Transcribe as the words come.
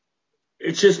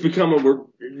it's just becoming,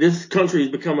 this country is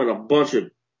becoming a bunch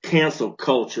of cancel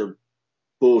culture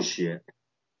bullshit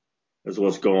is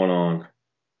what's going on.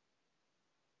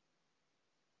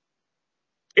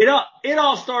 It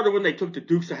all started when they took the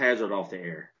Dukes of Hazzard off the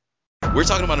air. We're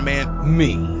talking about a man,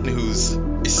 Me. who's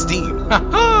esteemed.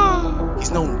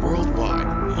 He's known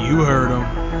worldwide. You heard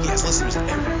him. He has listeners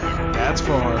everywhere. That's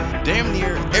far. Damn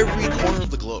near every corner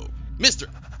of the globe. Mr.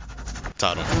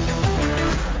 Todd.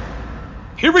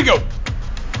 Here we go.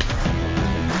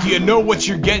 Do you know what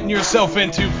you're getting yourself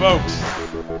into, folks?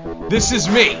 This is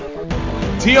me,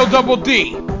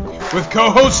 T-O-double-D, with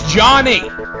co-host Johnny.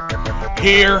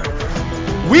 Here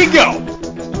we go.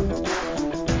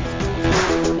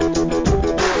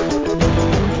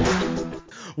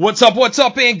 What's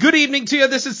up, and good evening to you.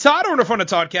 This is Todd, owner from the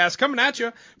Toddcast, coming at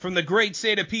you from the great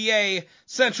state of PA,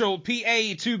 Central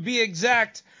PA to be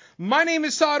exact. My name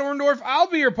is Todd Orndorff. I'll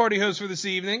be your party host for this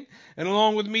evening. And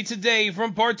along with me today,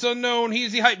 from parts unknown,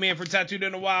 he's the hype man for Tattooed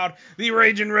in the Wild, the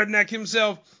raging redneck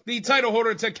himself, the title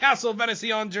holder to Castle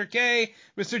Venecian Jerquet,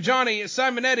 Mr. Johnny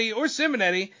Simonetti, or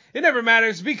Simonetti. It never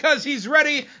matters because he's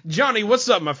ready. Johnny, what's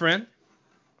up, my friend?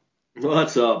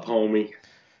 What's up, homie?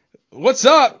 What's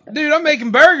up? Dude, I'm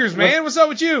making burgers, man. What's up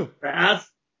with you?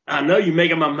 I know you're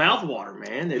making my mouth water,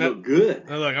 man. They look good.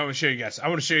 Look, I want to show you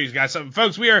guys. Something.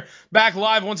 Folks, we are back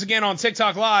live once again on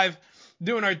TikTok Live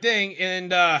doing our thing.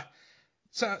 And,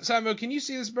 Simon, can you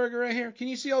see this burger right here? Can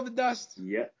you see all the dust?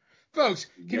 Yeah. Folks,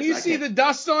 can you see the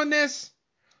dust on this?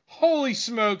 Holy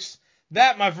smokes.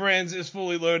 That, my friends, is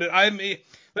fully loaded.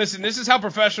 Listen, this is how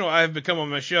professional I have become on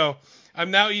my show.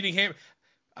 I'm now eating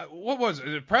what was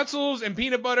it? Pretzels and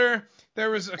peanut butter.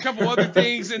 There was a couple other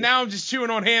things, and now I'm just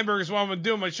chewing on hamburgers while I'm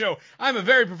doing my show. I'm a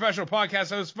very professional podcast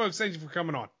host, folks. Thank you for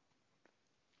coming on.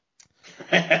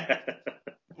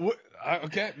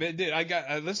 Okay, dude, I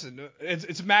got. Listen,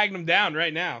 it's Magnum down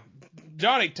right now.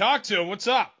 Johnny, talk to him. What's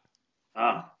up?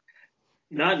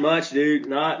 Not much, dude.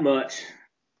 Not much.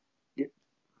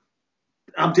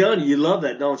 I'm telling you, you love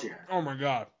that, don't you? Oh my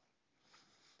God,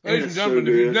 ladies and gentlemen,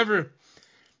 if you've never,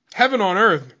 heaven on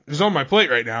earth is on my plate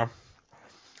right now.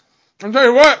 I'm telling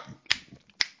you what,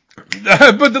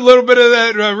 I put the little bit of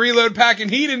that reload pack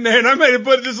and heat in there, and I might have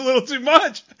put just a little too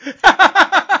much.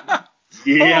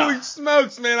 Yeah. Holy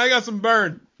smokes, man! I got some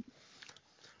burn.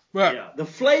 But, yeah, the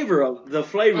flavor of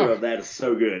that is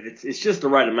so good. It's just the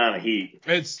right amount of heat.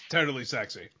 It's totally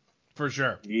sexy, for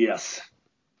sure. Yes.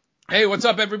 Hey, what's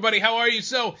up, everybody? How are you?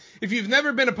 So, if you've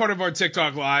never been a part of our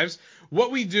TikTok lives,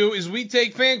 what we do is we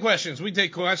take fan questions. We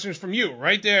take questions from you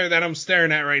right there that I'm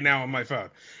staring at right now on my phone.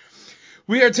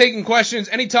 We are taking questions,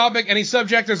 any topic, any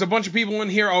subject. There's a bunch of people in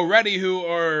here already who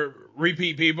are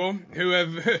repeat people, who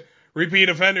have repeat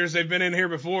offenders. They've been in here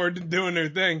before doing their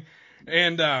thing.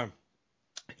 And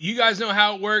you guys know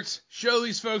how it works. Show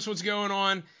these folks what's going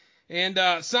on. And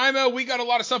Simo, we got a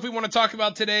lot of stuff we want to talk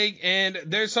about today. And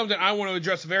there's something I want to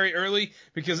address very early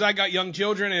because I got young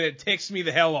children and it ticks me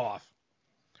the hell off.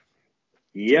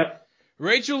 Yep.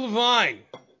 Rachel Levine.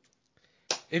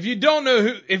 If you don't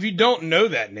know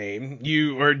that name,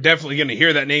 you are definitely going to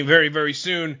hear that name very, very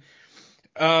soon.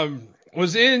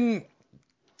 Was in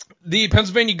the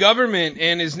Pennsylvania government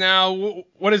and is now,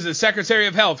 what is it, Secretary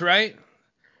of Health, right?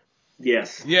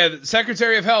 Yes. Yeah, the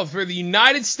Secretary of Health for the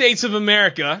United States of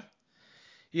America.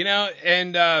 You know,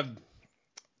 and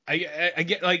I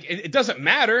get, like, it doesn't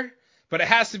matter, but it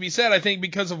has to be said, I think,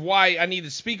 because of why I need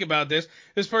to speak about this.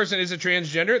 This person is a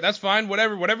transgender. That's fine.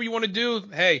 Whatever you want to do,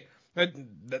 hey,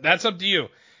 that's up to you.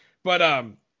 But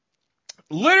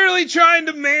literally trying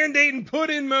to mandate and put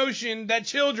in motion that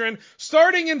children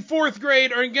starting in 4th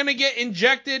grade are going to get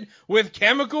injected with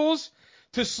chemicals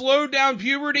to slow down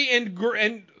puberty and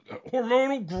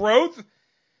hormonal growth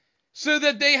so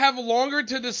that they have longer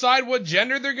to decide what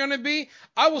gender they're going to be.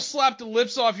 I will slap the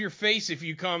lips off your face if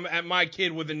you come at my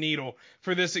kid with a needle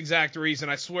for this exact reason.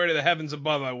 I swear to the heavens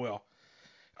above I will.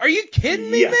 Are you kidding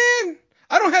me, man?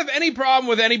 I don't have any problem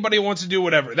with anybody who wants to do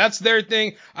whatever. That's their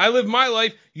thing. I live my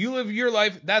life. You live your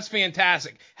life. That's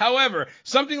fantastic. However,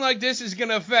 something like this is going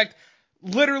to affect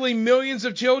literally millions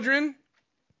of children.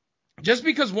 Just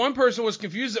because one person was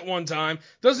confused at one time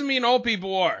doesn't mean all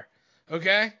people are.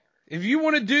 Okay? If you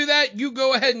want to do that, you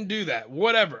go ahead and do that.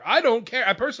 Whatever. I don't care.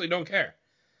 I personally don't care.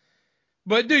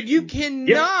 But, dude, you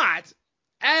cannot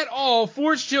at all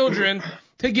force children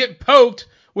to get poked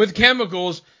with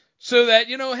chemicals so that,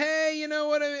 hey, you know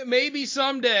what I mean? Maybe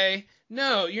someday.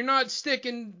 No, you're not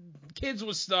sticking kids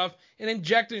with stuff and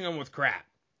injecting them with crap.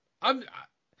 I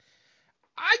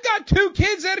got 2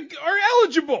 kids that are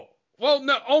eligible. Well,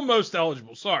 no, almost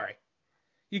eligible. Sorry.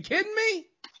 You kidding me?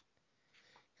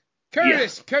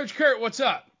 Curtis, yeah. Coach Kurt, what's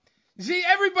up? See,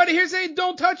 everybody here saying,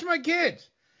 don't touch my kids.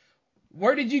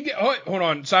 Where did you get... Oh, hold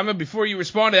on, Simon, before you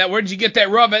respond to that, where did you get that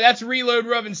rub at? That's Reload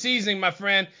Rub and Seasoning, my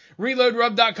friend.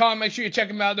 ReloadRub.com. Make sure you check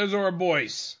them out. Those are our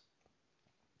boys.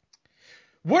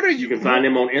 What are you... You can find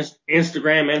them on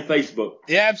Instagram and Facebook.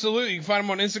 Yeah, absolutely. You can find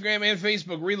them on Instagram and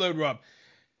Facebook, Reload Rub.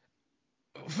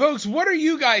 Folks, what are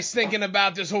you guys thinking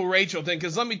about this whole Rachel thing?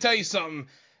 Because let me tell you something.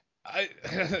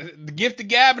 The gift of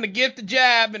gab and the gift of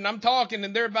jab, and I'm talking,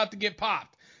 and they're about to get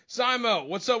popped. Simo,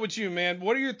 what's up with you, man?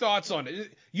 What are your thoughts on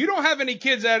it? You don't have any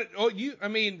kids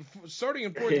starting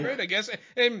in fourth grade, I guess,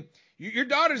 and your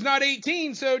daughter's not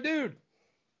 18, so dude.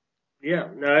 Yeah,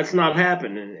 no, it's not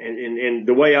happening, and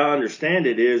the way I understand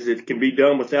it is it can be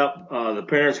done without the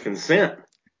parents' consent.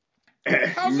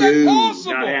 How's that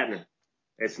possible? Not happening.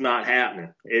 It's not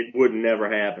happening. It would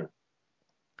never happen.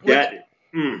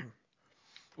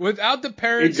 Without the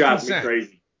parents' it drives consent. me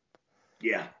crazy.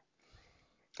 Yeah.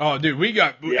 Oh, dude,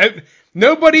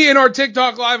 nobody in our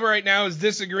TikTok live right now is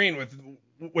disagreeing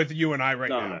with you and I right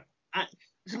now. No.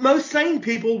 Most sane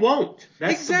people won't.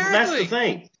 That's the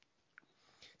thing.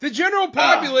 The general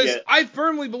populace, I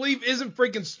firmly believe, isn't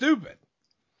freaking stupid.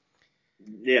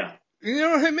 Yeah. You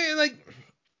know what I mean? Like,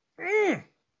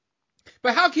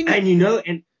 But how can you? And you know,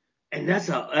 and that's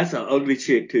a ugly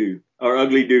chick too, or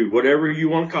ugly dude, whatever you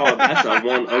want to call it. That's a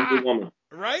one ugly woman.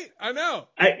 Right? I know.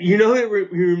 You know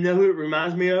who it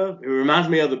reminds me of? It reminds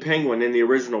me of the Penguin in the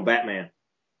original Batman.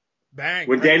 Bang.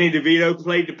 When right. Danny DeVito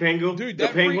played the Penguin. Dude, the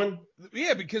Penguin.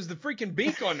 Yeah, because the freaking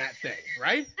beak on that thing,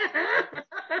 right?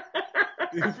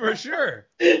 For sure.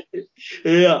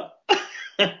 Yeah.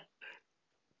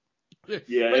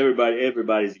 Yeah,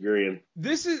 everybody's agreeing.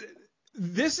 This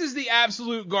is the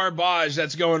absolute garbage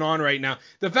that's going on right now.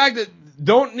 The fact that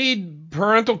don't need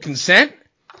parental consent,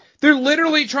 they're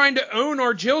literally trying to own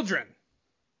our children.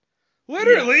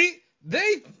 Literally,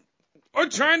 They are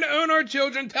trying to own our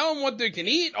children, tell them what they can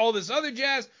eat, all this other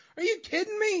jazz. Are you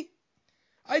kidding me?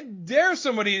 I dare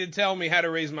somebody to tell me how to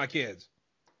raise my kids.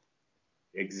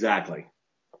 Exactly.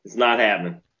 It's not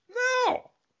happening.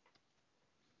 No.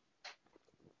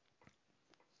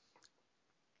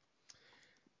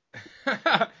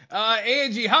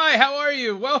 Angie, hi, how are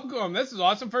you? Welcome. This is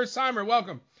awesome. First timer,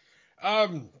 welcome.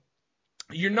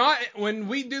 You're not, when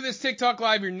we do this TikTok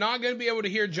live, you're not going to be able to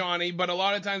hear Johnny, but a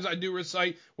lot of times I do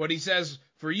recite what he says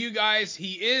for you guys.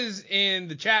 He is in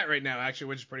the chat right now, actually,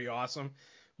 which is pretty awesome.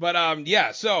 But,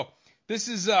 yeah, so this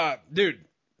is, dude,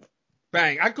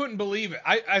 bang. I couldn't believe it.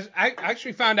 I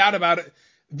actually found out about it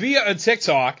via a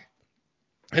TikTok.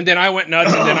 And then I went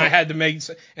nuts, and then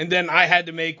I had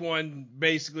to make one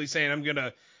basically saying I'm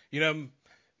gonna,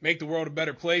 make the world a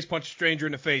better place, punch a stranger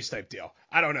in the face type deal.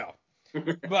 I don't know,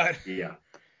 but yeah.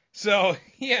 So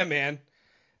yeah, man,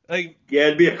 like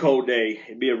it'd be a cold day.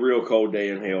 It'd be a real cold day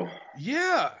in hell.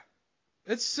 Yeah,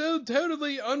 it's so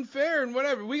totally unfair and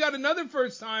whatever. We got another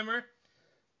first timer,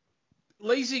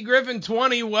 Lacey Griffin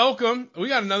 20. Welcome. We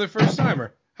got another first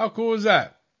timer. How cool is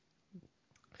that?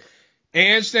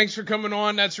 Ange, thanks for coming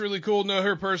on. That's really cool. Know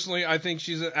her personally. I think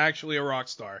she's actually a rock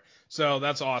star. So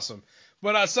that's awesome.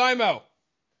 But, Simo.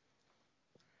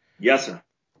 Yes, sir.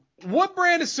 What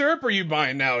brand of syrup are you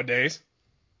buying nowadays?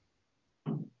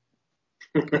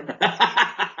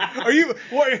 Are you,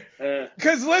 what?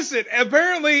 Because listen,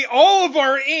 apparently all of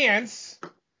our aunts,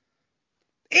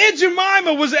 Aunt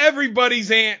Jemima was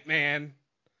everybody's aunt, man.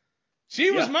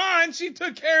 She was mine. She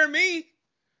took care of me.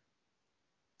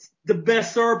 The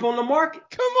best syrup on the market.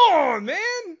 Come on, man.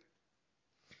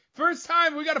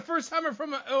 We got a first timer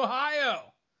from Ohio.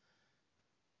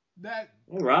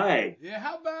 All right. Yeah,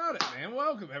 how about it, man?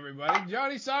 Welcome, everybody.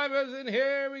 Johnny Simon's in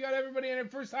here. We got everybody in here.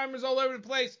 First timers all over the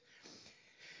place.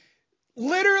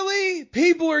 Literally,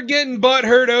 people are getting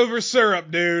butthurt over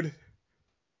syrup, dude.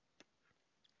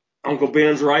 Uncle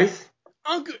Ben's rice?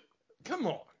 Come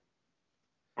on.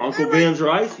 Uncle Ben's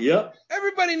rice? Yep.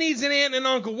 Everybody needs an aunt and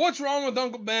an uncle. What's wrong with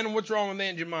Uncle Ben and what's wrong with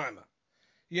Aunt Jemima?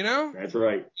 You know? That's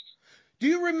right. Do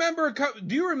you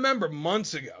remember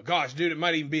months ago? Gosh, dude, it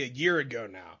might even be a year ago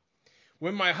now.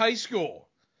 When my high school,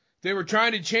 they were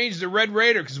trying to change the Red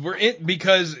Raider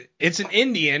because it's an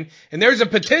Indian, and there's a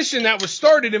petition that was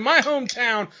started in my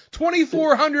hometown.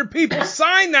 2,400 people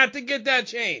signed that to get that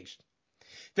changed.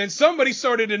 Then somebody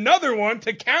started another one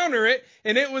to counter it,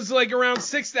 and it was like around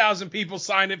 6,000 people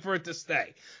signed it for it to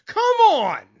stay. Come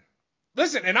on.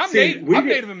 Listen, and I'm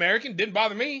Native American. Didn't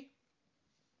bother me.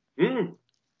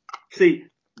 See,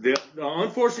 the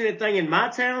unfortunate thing in my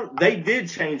town, they did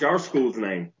change our school's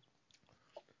name.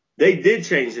 They did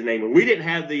change the name, and we didn't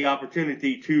have the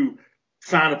opportunity to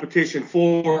sign a petition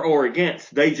for or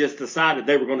against. They just decided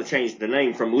they were going to change the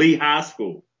name from Lee High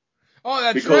School. Oh,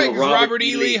 that's because right. of Because Robert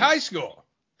E. Lee High School.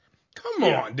 Come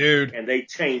on, dude. And they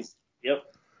changed. Yep.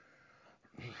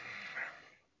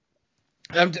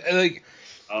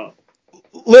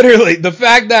 Literally, the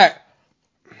fact that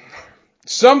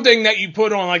something that you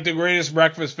put on like the greatest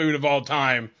breakfast food of all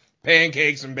time,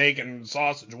 pancakes and bacon and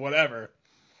sausage, whatever.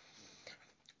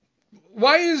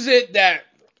 Why is it that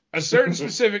a certain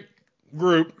specific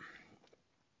group,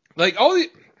 like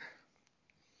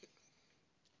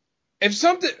if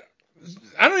something,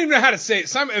 I don't even know how to say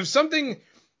it. If something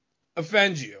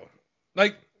offends you,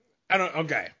 like,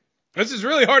 okay. This is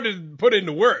really hard to put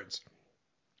into words.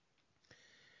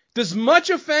 Does much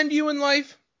offend you in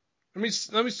life? Let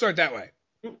me start that way.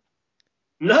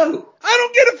 No. I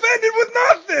don't get offended with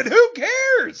nothing. Who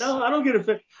cares? No, I don't get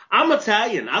offended. I'm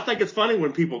Italian. I think it's funny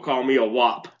when people call me a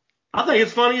wop. I think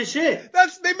it's funny as shit.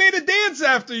 They made a dance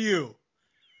after you.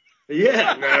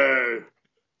 Yeah, no.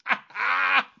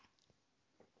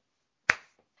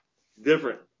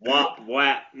 Different. Wop,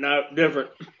 whap. No, different.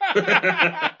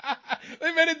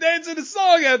 They made a dance in a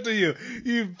song after you.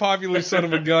 You popular son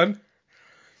of a gun.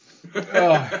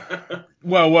 Oh.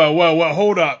 Well.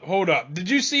 Hold up. Did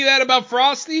you see that about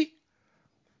Frosty?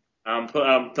 I'm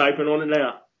typing on it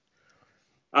now.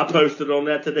 I posted on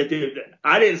that today.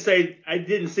 I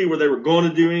didn't see where they were going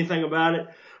to do anything about it,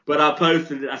 but I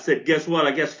posted it. I said, guess what?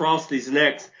 I guess Frosty's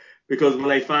next, because when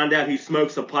they find out he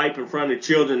smokes a pipe in front of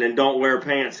children and don't wear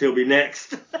pants, he'll be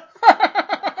next.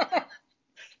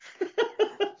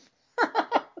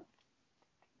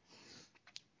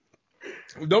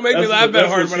 Don't make me laugh that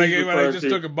hard when I just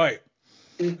took a bite.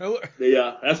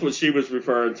 Yeah, that's what she was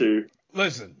referring to.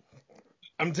 Listen,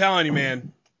 I'm telling you,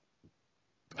 man.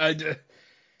 I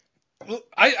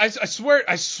swear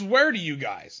to you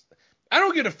guys, I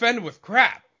don't get offended with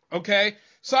crap. Okay,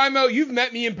 Simo, you've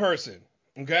met me in person.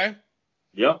 Okay.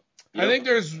 Yep. I think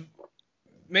there's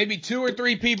maybe 2 or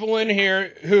 3 people in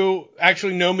here who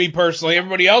actually know me personally.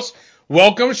 Everybody else,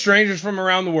 welcome, strangers from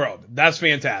around the world. That's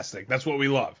fantastic. That's what we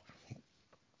love.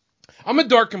 I'm a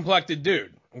dark-complected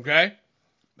dude, okay?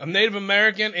 I'm Native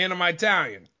American and I'm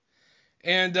Italian.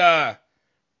 And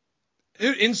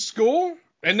in school,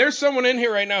 and there's someone in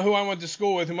here right now who I went to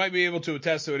school with who might be able to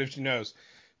attest to it if she knows.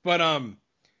 But,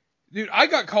 dude, I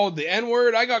got called the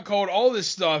N-word. I got called all this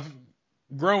stuff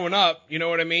growing up, you know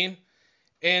what I mean?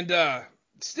 And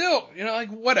still, like,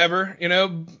 whatever,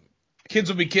 kids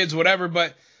will be kids, whatever.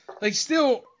 But, like,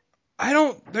 still,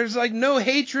 there's, like, no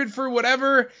hatred for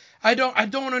whatever. I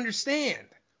don't understand.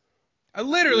 I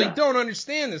literally don't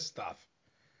understand this stuff.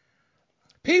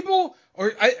 People,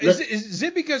 is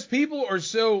it because people are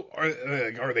so,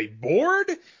 are they bored?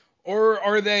 Or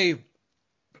are they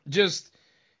just,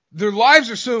 their lives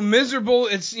are so miserable?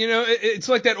 It's, it's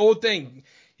like that old thing.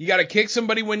 You got to kick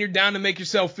somebody when you're down to make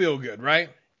yourself feel good, right?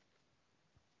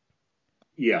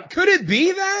 Yeah. Could it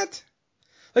be that?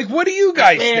 Like, what do you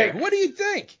guys think? What do you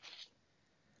think?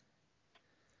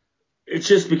 It's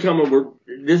just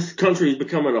this country is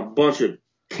becoming a bunch of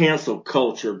cancel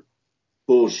culture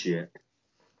bullshit.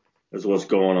 Is what's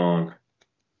going on.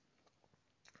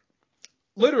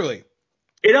 Literally.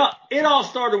 It all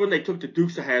started when they took the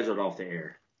Dukes of Hazzard off the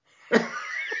air.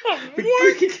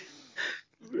 What?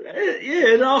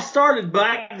 Yeah, it all started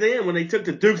back then when they took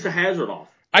the Dukes of Hazzard off.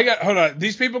 Hold on.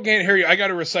 These people can't hear you. I got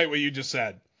to recite what you just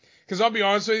said. Because I'll be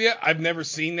honest with you, I've never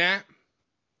seen that.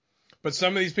 But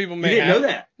some of these people may have. You didn't know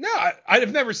that? No,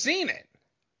 I've never seen it.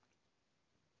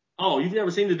 Oh, you've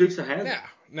never seen the Dukes of Hazzard?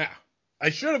 No. I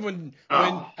should have when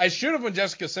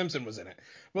Jessica Simpson was in it.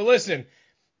 But listen,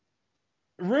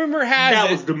 rumor has that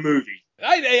was the movie.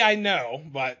 I know,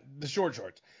 but the shorts.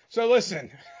 So listen,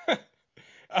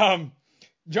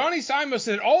 Johnny Simo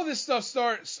said all this stuff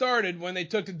started when they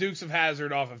took the Dukes of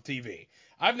Hazzard off of TV.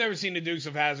 I've never seen the Dukes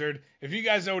of Hazzard. If you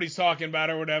guys know what he's talking about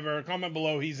or whatever, comment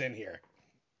below. He's in here.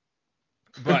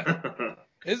 But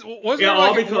wasn't there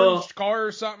like an orange car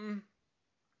or something?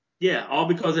 Yeah, all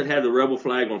because it had the rebel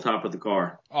flag on top of the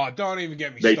car. Oh, don't even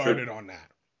get me started on that.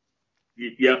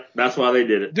 Yep, that's why they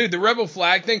did it. Dude, the rebel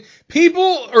flag thing.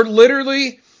 People are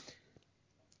literally,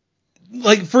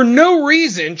 like, for no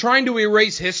reason, trying to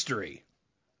erase history.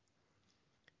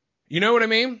 You know what I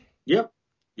mean? Yep.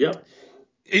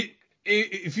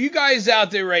 If you guys out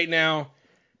there right now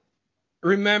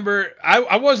remember,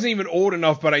 I wasn't even old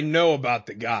enough, but I know about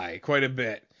the guy quite a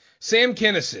bit. Sam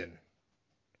Kinison.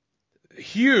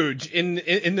 Huge in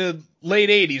the late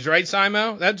 80s, right,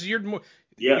 Simo?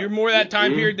 You're more that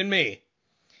time period than me.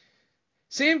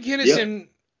 Sam Kinison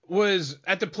was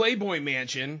at the Playboy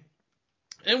Mansion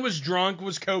and was drunk,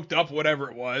 was coked up,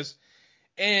 whatever it was,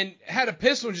 and had a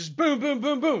pistol and just boom, boom,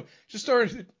 boom, boom. Just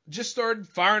started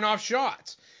firing off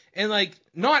shots. and like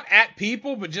not at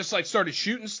people, but just like started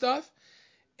shooting stuff.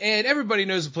 And everybody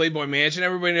knows the Playboy Mansion.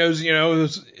 Everybody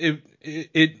knows,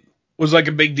 it was like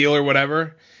a big deal or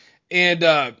whatever. And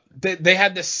they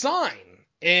had this sign,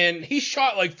 and he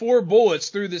shot like 4 bullets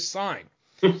through this sign.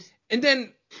 And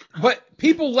then, but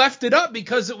people left it up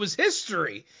because it was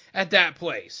history at that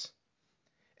place.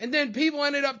 And then people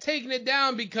ended up taking it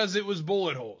down because it was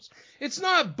bullet holes. It's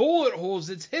not bullet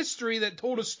holes, it's history that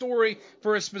told a story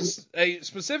for a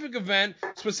specific event,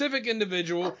 specific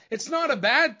individual. It's not a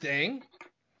bad thing.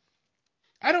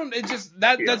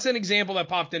 That's an example that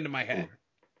popped into my head.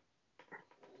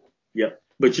 Yep,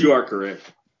 but you are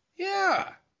correct. Yeah.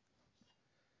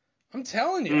 I'm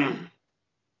telling you.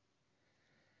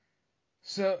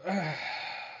 So,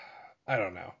 I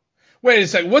don't know. Wait a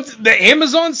second. What's the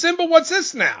Amazon symbol? What's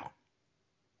this now?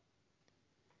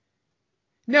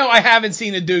 No, I haven't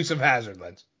seen the Dukes of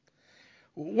Hazzardlands.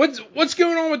 What's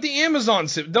going on with the Amazon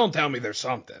symbol? Don't tell me there's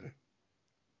something.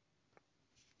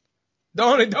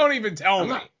 Don't even tell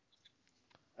me.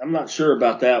 I'm not sure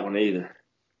about that one either.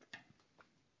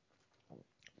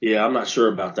 Yeah, I'm not sure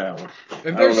about that one.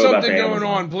 If there's something going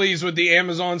on, please, with the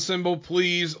Amazon symbol,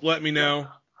 please let me know.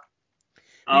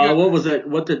 What was it?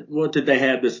 What did they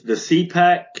have? The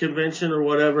CPAC convention or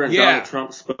whatever, and Donald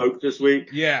Trump spoke this week.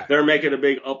 Yeah, they're making a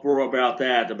big uproar about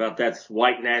that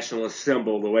white nationalist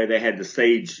symbol, the way they had the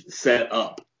stage set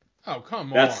up. Oh,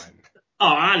 come on. Oh,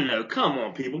 I know. Come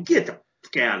on, people, get the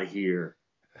fuck out of here.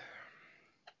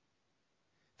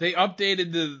 They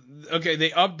updated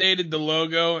the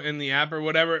logo in the app or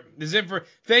whatever.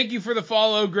 Thank you for the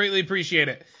follow, greatly appreciate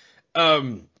it.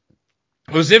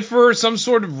 Was it for some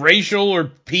sort of racial or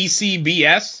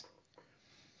PCBS?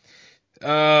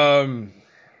 Oh,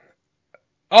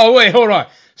 wait, hold on.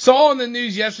 Saw on the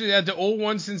news yesterday that the old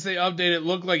one, since they updated,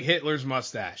 looked like Hitler's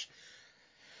mustache.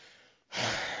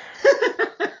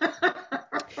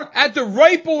 At the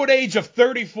ripe old age of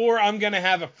 34, I'm going to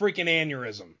have a freaking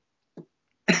aneurysm.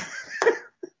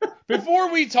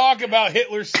 Before we talk about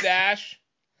Hitler's stash,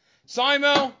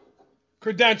 Simo,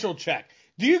 credential check.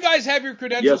 Do you guys have your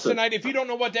credentials tonight? If you don't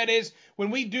know what that is,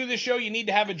 when we do the show, you need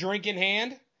to have a drink in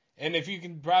hand. And if you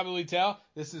can probably tell,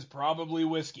 this is probably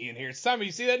whiskey in here. Simo,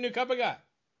 you see that new cup I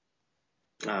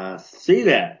got? See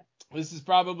that. This is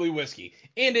probably whiskey.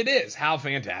 And it is. How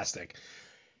fantastic.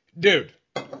 Dude,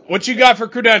 what you got for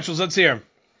credentials? Let's hear them.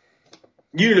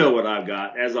 You know what I've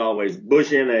got, as always.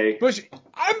 Bush N.A. You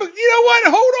know what?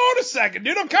 Hold on a second,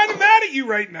 dude. I'm kind of mad at you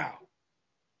right now.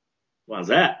 Why's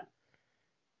that?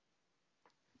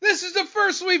 This is the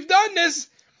first we've done this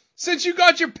since you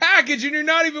got your package and you're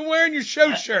not even wearing your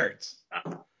show shirts.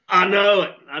 I know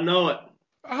it.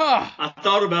 Ah. I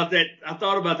thought about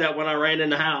that when I ran in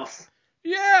the house.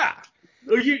 Yeah.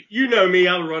 You know me.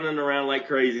 I'm running around like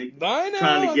crazy. I know.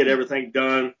 Trying to get everything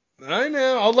done. I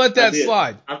know. I'll let that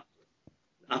slide.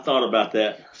 I thought about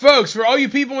that. Folks, for all you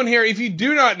people in here, if you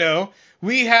do not know,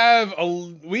 we have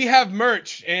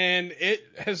merch, and it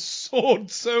has sold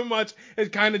so much,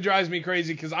 it kind of drives me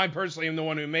crazy because I personally am the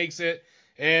one who makes it,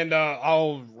 and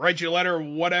I'll write you a letter or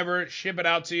whatever, ship it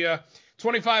out to you.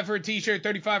 $25 for a t-shirt,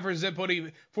 $35 for a zip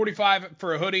hoodie, $45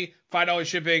 for a hoodie, $5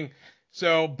 shipping.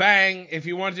 So bang, if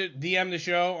you want to DM the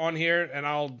show on here, and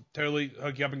I'll totally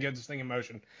hook you up and get this thing in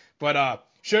motion. But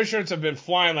show shirts have been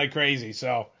flying like crazy,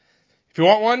 so if you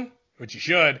want one, which you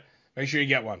should, make sure you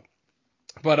get one.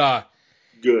 But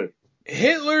good.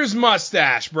 Hitler's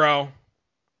mustache, bro.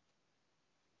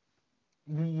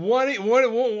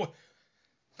 What?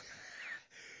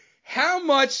 How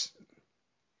much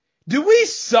do we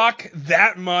suck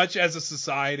that much as a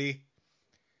society?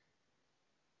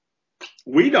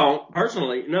 We don't,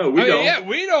 personally. No, we don't. Yeah,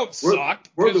 we don't suck.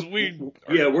 We're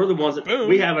the ones that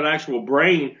we have an actual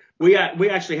brain. We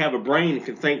actually have a brain and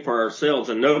can think for ourselves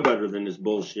and know better than this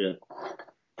bullshit.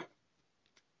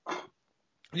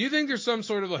 Do you think there's some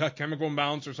sort of like a chemical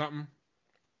imbalance or something?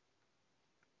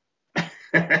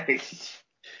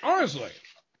 Honestly.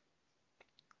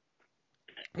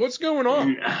 What's going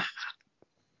on?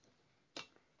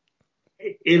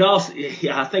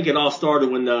 I think it all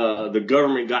started when the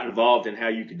government got involved in how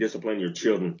you could discipline your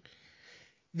children.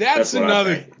 That's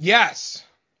another. Yes.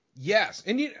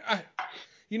 And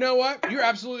you know what? You're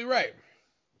absolutely right.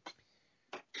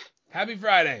 Happy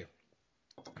Friday,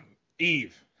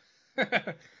 Eve.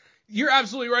 You're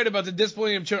absolutely right about the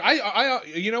disciplining of children.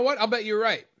 You know what? I'll bet you're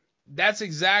right. That's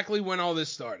exactly when all this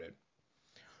started.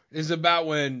 It's about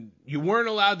when you weren't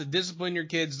allowed to discipline your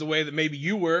kids the way that maybe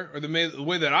you were, or the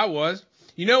way that I was.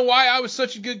 You know why I was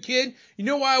such a good kid? You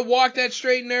know why I walked that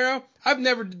straight and narrow? I've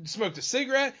never smoked a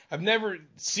cigarette. I've never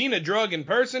seen a drug in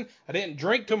person. I didn't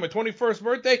drink till my 21st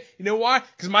birthday. You know why?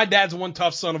 Because my dad's one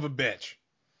tough son of a bitch.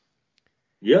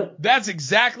 Yep. That's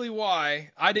exactly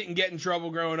why I didn't get in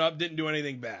trouble growing up, didn't do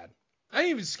anything bad. I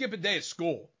didn't even skip a day of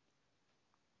school.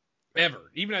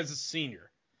 Ever. Even as a senior.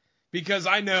 Because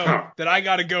I know that I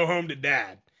got to go home to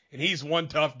dad. And he's one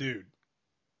tough dude.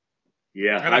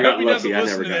 Yeah, And I hope he doesn't lucky.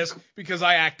 listen to this because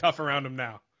I act tough around him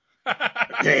now.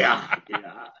 Yeah.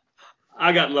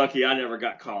 I got lucky. I never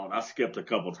got caught. I skipped a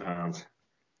couple times.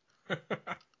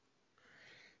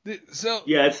 So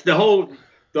yeah, it's the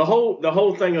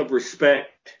whole thing of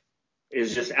respect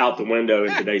is just out the window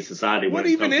in today's society. What when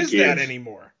it even comes is to kids. that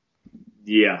anymore?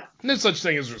 Yeah. No such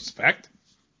thing as respect.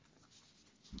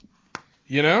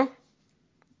 You know?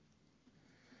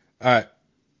 Alright.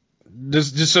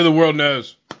 Just so the world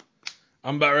knows.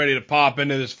 I'm about ready to pop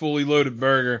into this fully loaded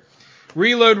burger.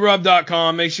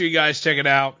 ReloadRub.com. Make sure you guys check it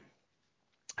out.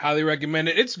 Highly recommend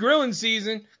it. It's grilling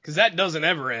season, because that doesn't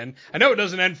ever end. I know it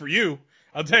doesn't end for you.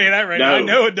 I'll tell you that right now. I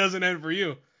know it doesn't end for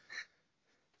you.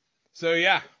 So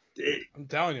yeah, I'm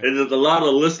telling you. A lot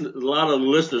of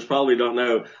listeners probably don't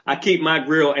know. I keep my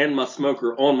grill and my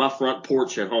smoker on my front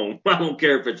porch at home. I don't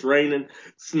care if it's raining,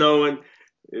 snowing.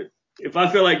 If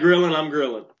I feel like grilling, I'm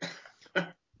grilling.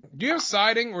 Do you have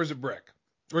siding or is it brick?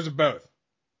 Or is it both?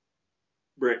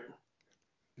 Brick.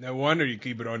 No wonder you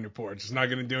keep it on your porch. It's not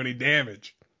going to do any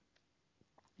damage.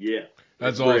 Yeah.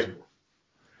 That's awesome.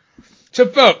 So,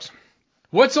 folks,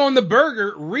 what's on the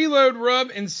burger? Reload Rub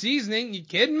and seasoning. You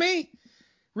kidding me?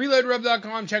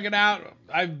 ReloadRub.com. Check it out.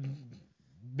 I've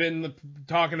been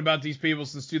talking about these people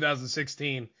since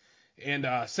 2016. And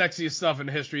sexiest stuff in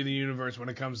the history of the universe when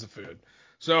it comes to food.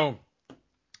 So,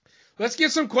 let's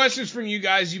get some questions from you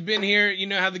guys. You've been here. You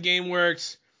know how the game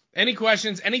works. Any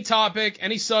questions, any topic,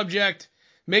 any subject,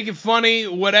 make it funny,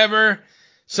 whatever.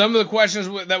 Some of the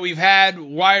questions that we've had,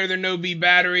 why are there no B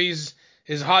batteries?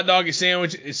 Is a hot dog a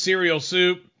sandwich? Is cereal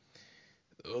soup?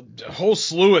 A whole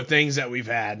slew of things that we've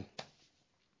had.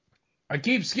 I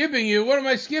keep skipping you. What am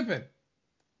I skipping?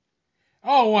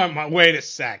 Oh, wait a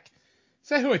sec. Is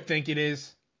that who I think it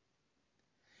is?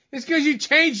 It's because you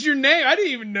changed your name. I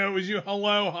didn't even know it was you.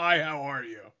 Hello, hi, how are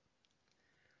you?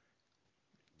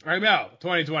 All right, Mel,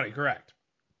 2020, correct.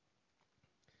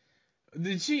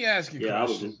 Did she ask a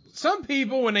question? Some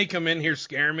people, when they come in here,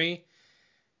 scare me.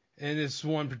 And this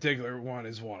one particular one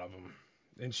is one of them.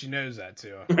 And she knows that,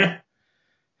 too.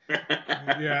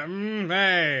 Yeah,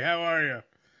 hey, how are you?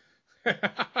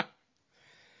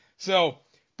 So,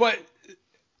 but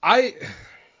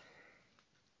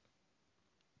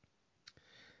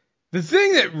the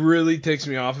thing that really ticks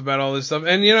me off about all this stuff,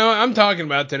 and you know, I'm talking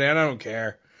about today, and I don't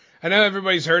care. I know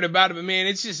everybody's heard about it, but man,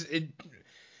 it's just,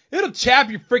 it'll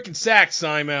chap your freaking sack,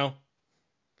 Simo.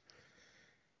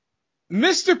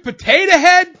 Mr. Potato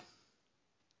Head?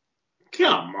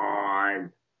 Come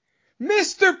on.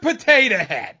 Mr. Potato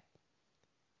Head.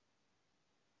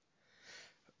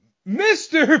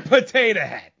 Mr. Potato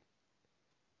Head.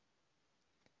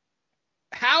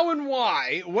 How and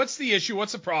why? What's the issue?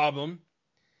 What's the problem?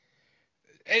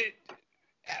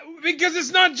 Because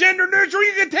it's not gender neutral,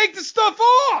 you can take the stuff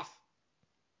off.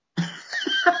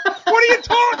 What are you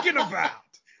talking about?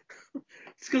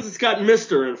 It's because it's got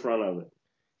Mr. in front of it.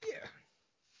 Yeah.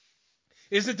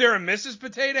 Isn't there a Mrs.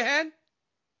 Potato Head?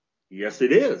 Yes,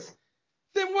 it is.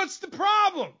 Then what's the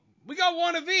problem? We got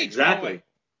one of each. Exactly.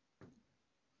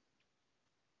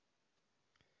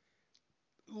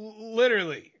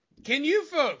 Literally. Can you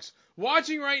folks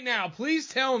watching right now please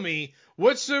tell me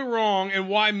what's so wrong and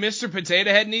why Mr.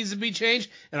 Potato Head needs to be changed?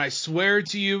 And I swear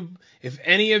to you, if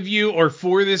any of you are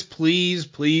for this, please,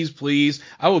 please, please,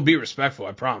 I will be respectful,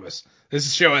 I promise.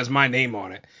 This show has my name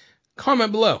on it.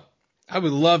 Comment below. I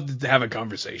would love to have a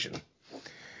conversation.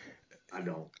 I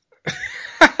don't.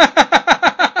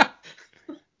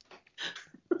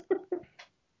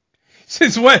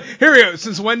 Since when? Here we go.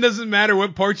 Since when does it matter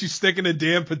what part you stick in a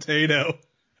damn potato?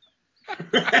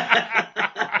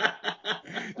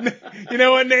 You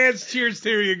know what, Nance? Cheers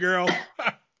to you, girl.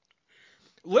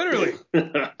 Literally,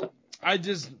 I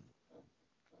just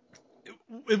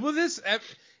with this.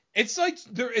 It's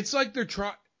like they're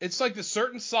trying. It's like the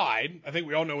certain side. I think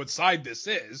we all know what side this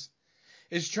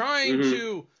is trying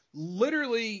to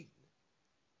literally.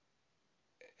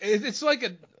 It's like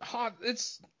a hot.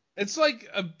 It's like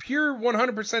a pure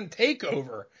 100%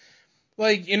 takeover.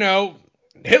 Like, you know,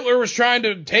 Hitler was trying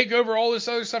to take over all this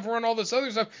other stuff, run all this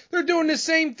other stuff. They're doing the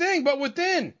same thing, but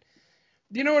within.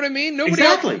 You know what I mean?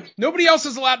 Exactly. Nobody else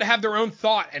is allowed to have their own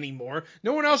thought anymore.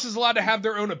 No one else is allowed to have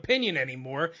their own opinion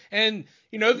anymore. And,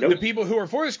 the people who are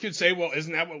for this could say, well,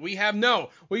 isn't that what we have? No.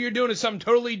 What you're doing is something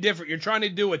totally different. You're trying to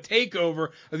do a takeover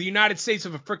of the United States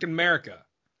of frickin' America.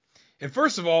 And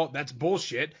first of all, that's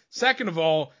bullshit. Second of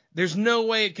all, there's no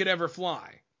way it could ever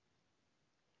fly.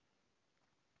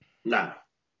 No.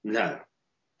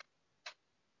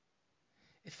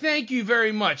 Thank you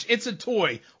very much. It's a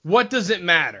toy. What does it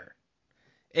matter?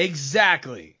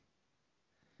 Exactly.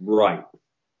 Right.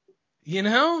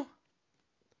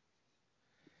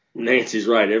 Nancy's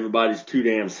right. Everybody's too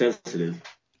damn sensitive.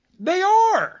 They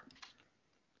are.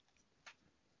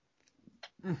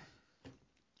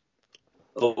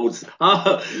 Oh, so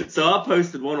I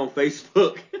posted one on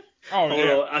Facebook. Oh,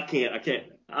 yeah. On, I can't.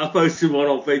 I posted one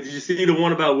on Facebook. Did you see the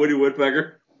one about Woody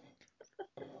Woodpecker?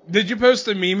 Did you post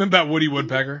a meme about Woody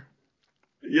Woodpecker?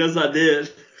 Yes, I did.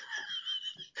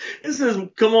 It says,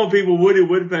 come on, people, Woody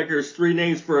Woodpecker is 3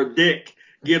 names for a dick.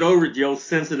 Get over it, you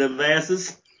sensitive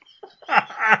asses.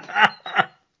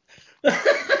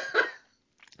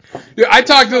 Yeah, I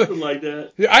talked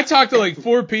to like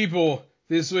 4 people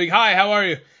this week. Hi, how are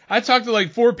you? I talked to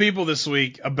like 4 people this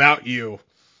week about you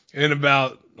and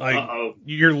about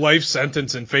your life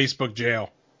sentence in Facebook jail.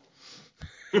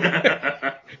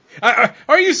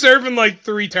 Are you serving like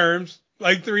 3 terms,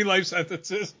 like 3 life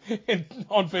sentences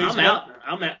on Facebook?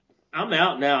 I'm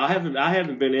out now. I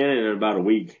haven't been in about a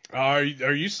week. Are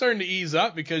you starting to ease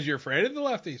up because you're afraid of the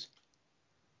lefties?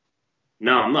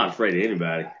 No, I'm not afraid of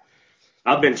anybody.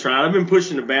 I've been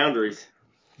pushing the boundaries.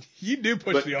 You do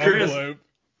push the envelope.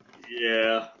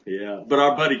 Yeah. But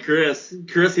our buddy Chris,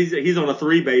 he's on a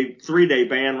 3-day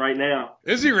ban right now.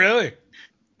 Is he really?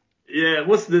 Yeah.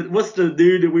 What's the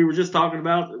dude that we were just talking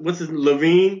about? What's his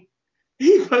Levine?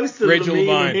 He posted a meme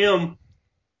of him.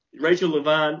 Rachel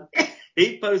Levine.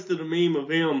 He posted a meme of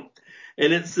him,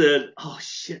 and it said, "Oh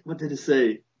shit, what did it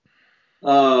say?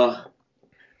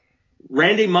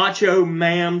 Randy Macho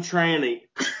Ma'am Tranny."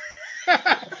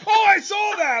 Oh, I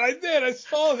saw that. I did. I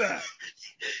saw that.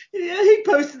 Yeah, he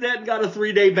posted that and got a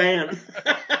 3-day ban.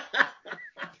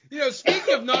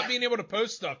 Speaking of not being able to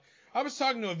post stuff, I was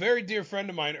talking to a very dear friend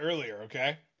of mine earlier,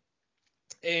 okay?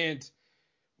 And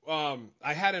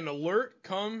I had an alert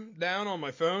come down on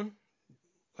my phone,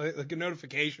 like a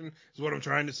notification is what I'm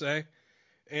trying to say.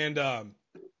 And I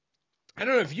don't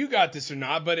know if you got this or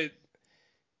not, but it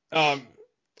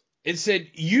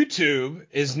said YouTube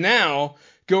is now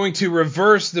going to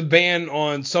reverse the ban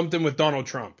on something with Donald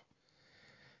Trump.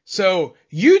 So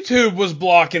YouTube was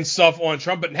blocking stuff on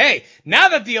Trump, but hey, now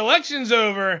that the election's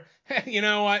over, you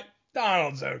know what?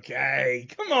 Donald's okay.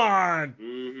 Come on.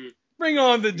 Mm-hmm. Bring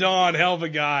on the Don, hell of a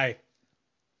guy.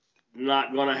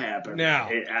 Not gonna happen. No.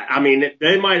 I mean,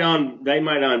 they might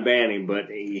unban him, but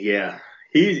yeah,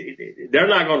 they're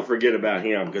not gonna forget about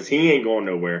him because he ain't going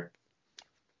nowhere.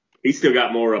 He's still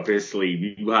got more up his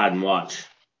sleeve. You hide and watch.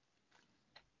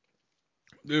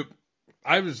 Dude,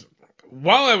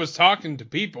 while I was talking to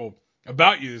people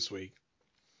about you this week,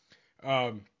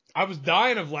 I was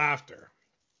dying of laughter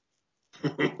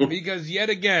because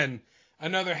yet again,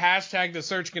 another hashtag the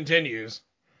search continues.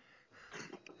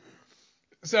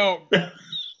 So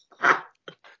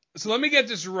let me get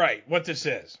this right, what this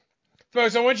is.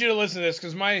 Folks, I want you to listen to this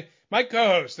because my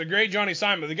co-host, the great Johnny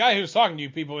Simon, the guy who's talking to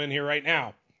you people in here right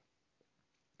now,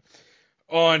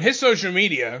 on his social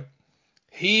media,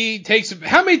 he takes,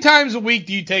 how many times a week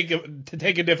do you take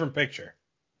a different picture?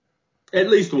 At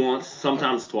least once,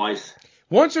 sometimes twice.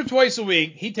 Once or twice a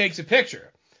week, he takes a picture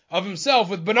of himself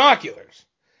with binoculars.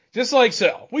 Just like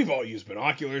so. We've all used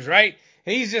binoculars, right?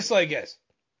 And he's just like this.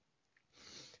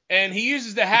 And he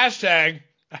uses the hashtag,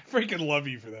 I freaking love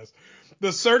you for this,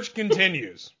 the search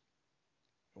continues.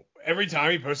 Every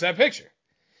time he posts that picture.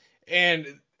 And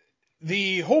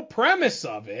the whole premise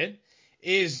of it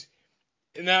is,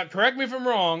 now correct me if I'm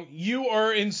wrong, you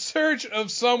are in search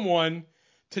of someone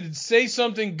to say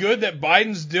something good that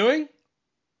Biden's doing?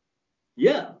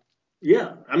 Yeah.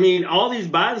 I mean, all these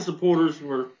Biden supporters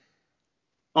were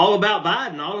all about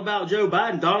Biden, all about Joe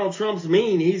Biden. Donald Trump's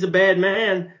mean. He's a bad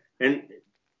man. And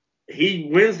he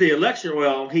wins the election.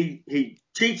 Well, he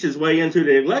cheats his way into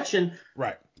the election.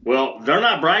 Right. Well, they're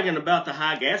not bragging about the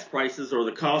high gas prices or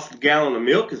the cost of a gallon of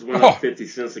milk has went up 50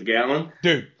 cents a gallon.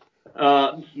 Dude.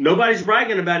 Nobody's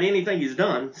bragging about anything he's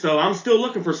done. So I'm still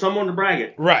looking for someone to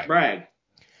brag.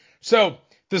 So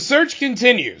the search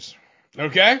continues.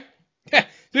 Okay?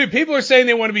 Dude, people are saying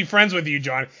they want to be friends with you,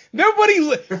 Johnny.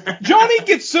 Johnny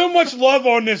gets so much love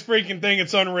on this freaking thing.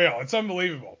 It's unreal. It's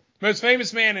unbelievable. Most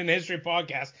famous man in the history of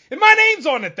podcasts. And my name's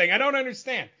on the thing. I don't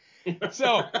understand.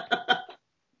 So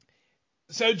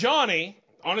Johnny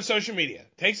on a social media,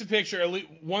 takes a picture at least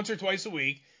once or twice a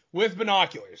week with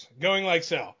binoculars, going like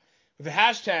so, with the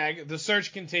hashtag, the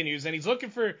search continues, and he's looking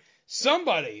for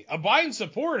somebody, a Biden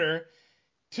supporter,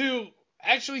 to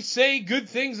actually say good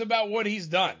things about what he's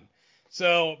done.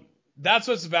 So that's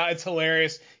what it's about. It's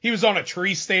hilarious. He was on a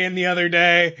tree stand the other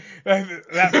day.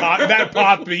 That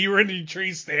popped me. You were in a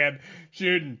tree stand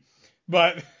shooting.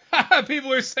 But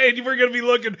people are saying you're going to be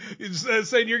looking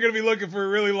for a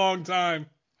really long time.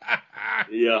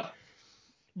 Yeah.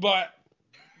 But,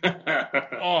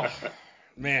 oh,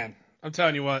 man, I'm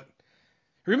telling you what.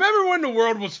 Remember when the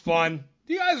world was fun?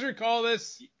 Do you guys recall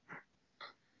this?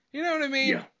 You know what I mean?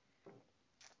 Yeah.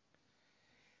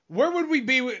 Where would we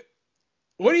be?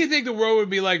 What do you think the world would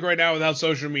be like right now without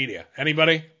social media?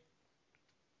 Anybody?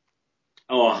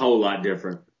 Oh, a whole lot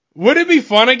different. Would it be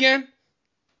fun again?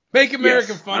 Make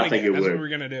America Yes, fun I think again. it That's would. what we're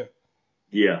going to do.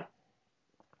 Yeah.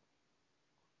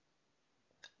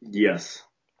 Yes.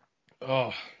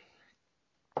 Oh,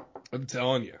 I'm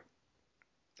telling you.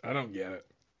 I don't get it.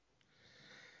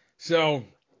 So,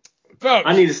 folks.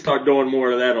 I need to start doing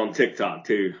more of that on TikTok,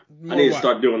 too. I need to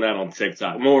start doing that on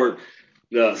TikTok. More,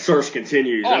 the search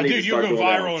continues. Oh, I need dude, to you'll start go doing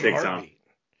that viral on in a TikTok. heartbeat.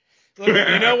 Look,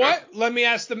 you know what? Let me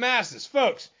ask the masses.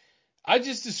 Folks, I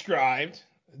just described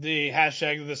the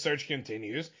hashtag of the search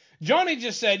continues. Johnny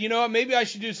just said, you know what? Maybe I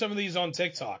should do some of these on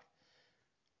TikTok.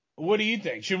 What do you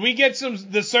think? Should we get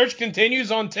the search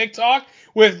continues on TikTok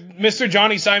with Mr.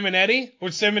 Johnny Simonetti or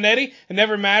Simonetti? It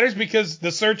never matters because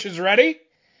the search is ready.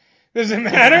 Does it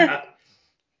matter?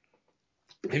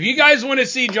 If you guys want to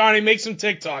see Johnny make some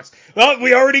TikToks, well,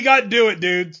 we already got Do It,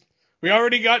 dudes. We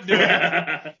already got Do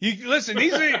It. You listen,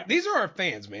 these are our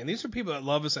fans, man. These are people that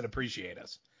love us and appreciate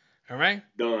us. All right?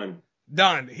 Done.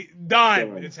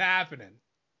 It's happening.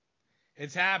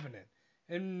 It's happening.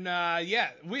 And yeah,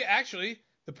 we actually,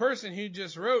 the person who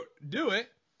just wrote Do It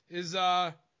is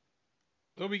we'll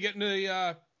be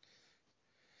getting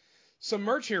some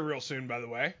merch here real soon, by the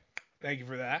way. Thank you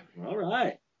for that. All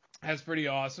right. That's pretty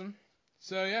awesome.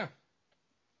 So yeah.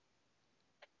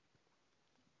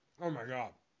 Oh my God.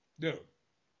 Dude.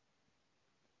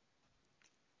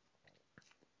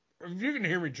 If you can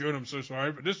hear me chewing, I'm so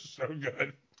sorry, but this is so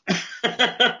good.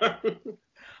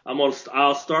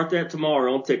 I'll start that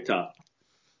tomorrow on TikTok.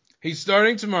 He's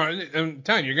starting tomorrow. I'm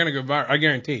telling you, you're gonna go viral. I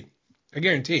guaranteed.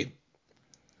 Guaranteed.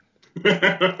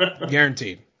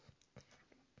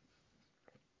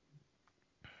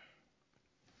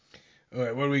 All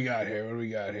right, what do we got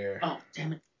here? Oh,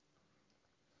 damn it.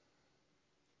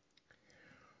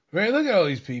 Man, look at all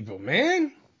these people,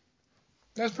 man.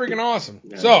 That's freaking awesome.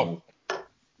 Yeah. So,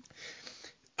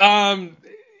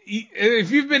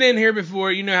 if you've been in here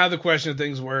before, you know how the question of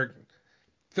things work.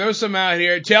 Throw some out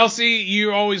here. Chelsea,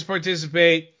 you always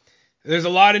participate. There's a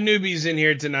lot of newbies in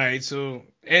here tonight. So,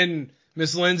 and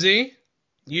Miss Lindsay,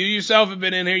 you yourself have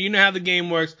been in here. You know how the game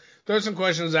works. Throw some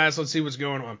questions at us. Let's see what's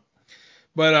going on.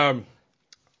 But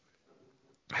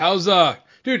how's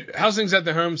things at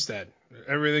the homestead?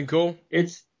 Everything cool?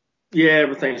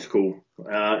 Everything's cool.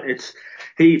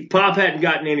 Pop hadn't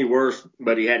gotten any worse,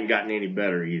 but he hadn't gotten any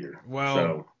better either. Well,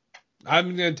 so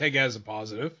I'm gonna take it as a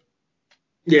positive.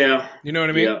 Yeah. You know what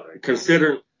I mean?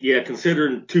 Yeah.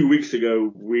 Considering 2 weeks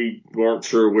ago, we weren't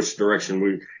sure which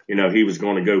direction he was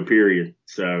going to go, period.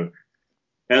 So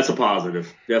that's a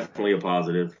positive. Definitely a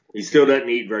positive. He still doesn't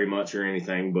eat very much or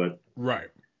anything, but. Right.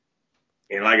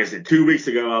 And like I said, 2 weeks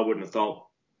ago, I wouldn't have thought,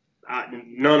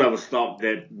 none of us thought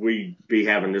that we'd be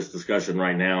having this discussion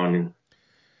right now. And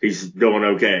he's doing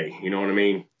okay. You know what I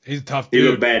mean? He's a tough dude. He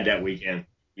looked bad that weekend.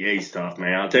 Yeah, he's tough,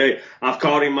 man. I'll tell you, I've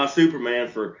called him my Superman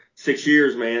for 6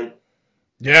 years, man.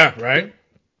 Yeah, right?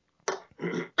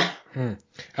 All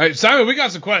right, Simon, we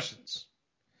got some questions.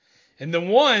 And the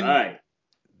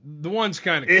one's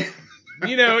kind of,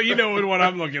 you know what one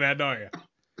I'm looking at, don't you?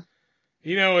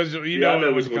 I know which one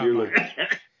you're looking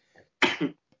at.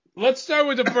 Let's start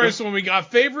with the first one we got.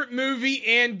 Favorite movie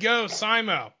and go,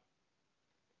 Simo.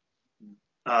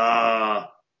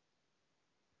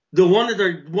 The one that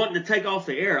they're wanting to take off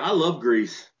the air. I love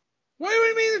Grease. What do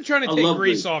you mean they're trying to take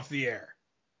Grease off the air?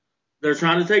 They're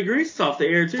trying to take Grease off the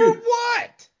air, too. For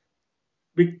what?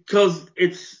 Because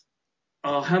it's,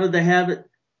 how did they have it?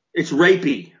 It's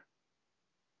rapey.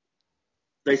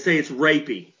 They say it's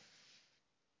rapey.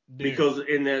 Dude. Because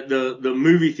in the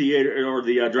movie theater or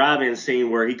the drive-in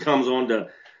scene where he comes on to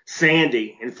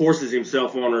Sandy and forces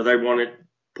himself on her, they want it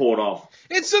pulled off.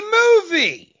 It's a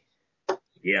movie.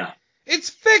 Yeah. It's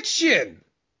fiction.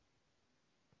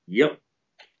 Yep.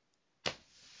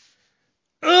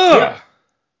 Ugh.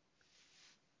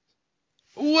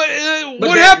 Yeah.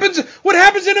 What happens? What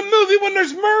happens in a movie when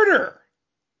there's murder?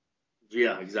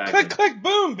 Yeah, exactly. Click, click,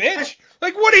 boom, bitch.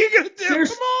 Like, what are you going to do?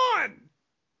 Seriously. Come on.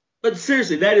 But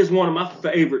seriously, that is one of my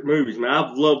favorite movies, man.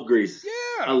 I love Grease.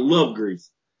 Yeah. I love Grease.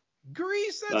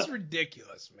 Grease, that's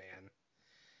ridiculous, man.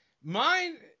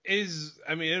 Mine is,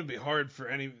 I mean, it would be hard for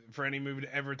any movie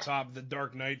to ever top The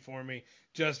Dark Knight for me,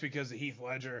 just because of Heath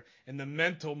Ledger and the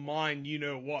mental mind, you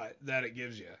know what, that it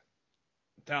gives you.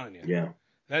 I'm telling you. Yeah.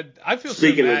 That I feel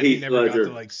Speaking so of bad he Heath never Ledger,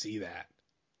 got to see that.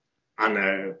 I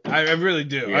know. I really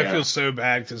do. Yeah. I feel so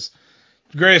bad because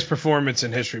greatest performance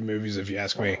in history movies, if you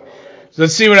ask me. So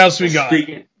let's see what else we got.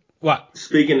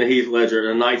 Speaking of Heath Ledger,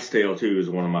 A Knight's Tale 2 is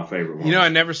one of my favorite ones. You know, I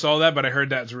never saw that, but I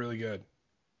heard that's really good.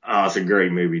 Oh, it's a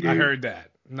great movie, dude. I heard that.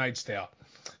 Knight's Tale.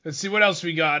 Let's see what else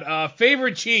we got.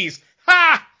 Favorite cheese.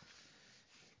 Ha!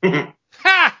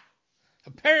 Ha!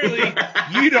 Apparently,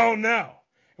 you don't know.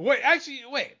 Wait.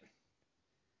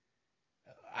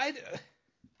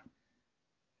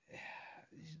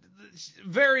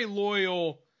 Very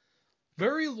loyal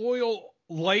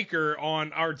liker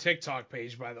on our TikTok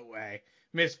page, by the way.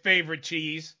 Miss Favorite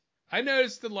Cheese. I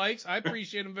noticed the likes. I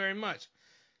appreciate them very much.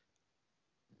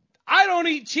 I don't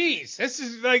eat cheese. This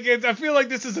is like, I feel like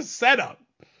this is a setup.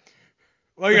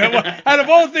 Like, out of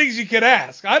all things you could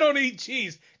ask, I don't eat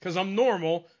cheese because I'm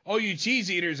normal. All you cheese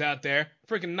eaters out there,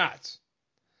 freaking nuts.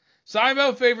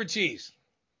 Simo, favorite cheese?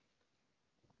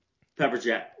 Pepper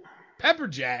Jack. Pepper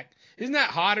Jack? Isn't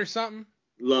that hot or something?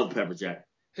 Love Pepper Jack.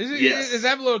 Yes. Does that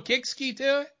have a little kick ski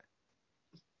to it?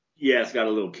 Yeah, it's got a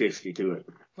little kick ski to it.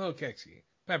 Little kick ski.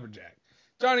 Pepper Jack.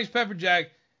 Johnny's Pepper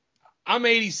Jack. I'm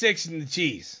 86 in the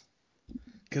cheese.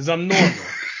 Because I'm normal.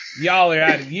 Y'all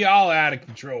are out of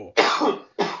control.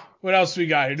 What else we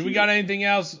got here? Do we got anything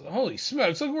else? Holy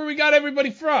smokes. Look where we got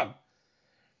everybody from.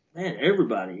 Man,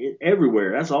 everybody.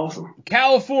 Everywhere. That's awesome.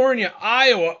 California,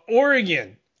 Iowa,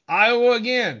 Oregon, Iowa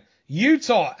again,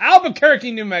 Utah,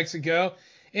 Albuquerque, New Mexico,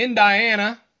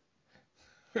 Indiana,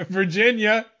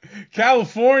 Virginia,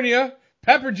 California,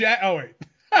 Pepper Jack. Oh, wait.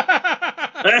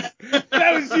 That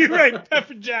was you, right?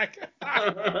 Pepper Jack.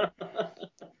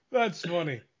 That's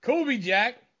funny. Colby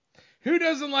Jack. Who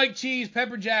doesn't like cheese?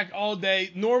 Pepper Jack all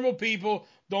day. Normal people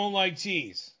don't like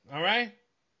cheese. All right?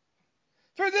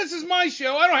 For this is my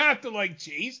show. I don't have to like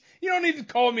cheese. You don't need to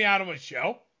call me out of my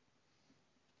show.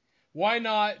 Why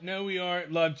not? No, we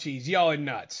aren't. Love cheese. Y'all are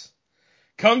nuts.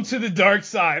 Come to the dark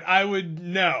side. I would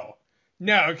no.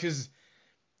 No, because,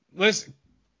 listen,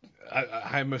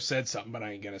 I almost said something, but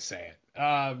I ain't going to say it.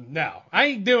 No, I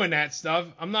ain't doing that stuff.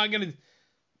 I'm not going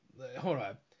to. Hold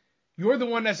on. You're the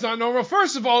one that's not normal.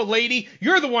 First of all, lady,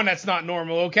 you're the one that's not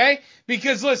normal, okay?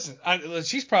 Because, listen,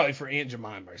 she's probably for Aunt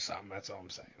Jemima or something. That's all I'm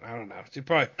saying. I don't know. She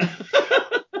probably.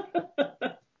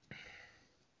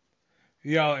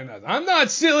 Y'all are nuts. I'm not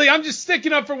silly. I'm just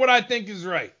sticking up for what I think is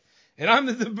right. And I'm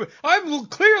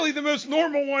clearly the most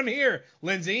normal one here,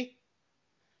 Lindsay.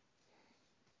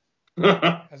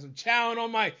 As I'm chowing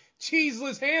on my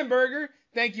cheeseless hamburger.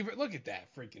 Thank you for. Look at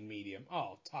that freaking medium.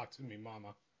 Oh, talk to me,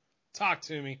 mama. Talk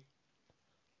to me.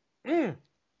 Oh,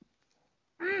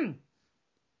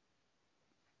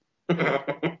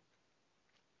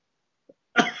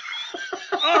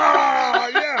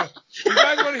 yeah. You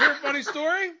guys want to hear a funny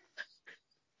story?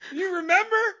 You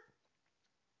remember?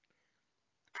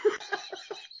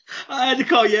 I had to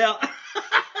call you out.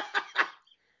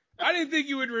 I didn't think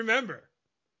you would remember.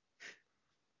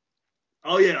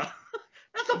 Oh, yeah.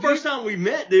 That's the first time we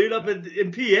met, dude, up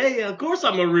in PA. Of course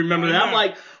I'm going to remember that. I'm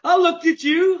like, I looked at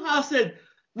you. I said,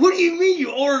 what do you mean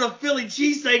you ordered a Philly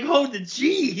cheesesteak holding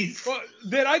cheese? Well,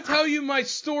 did I tell you my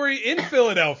story in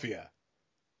Philadelphia?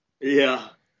 Yeah.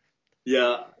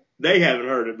 Yeah. They haven't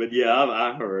heard it, but yeah,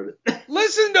 I heard it.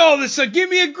 Listen to all this. So give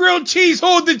me a grilled cheese,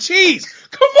 hold the cheese.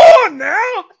 Come on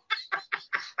now.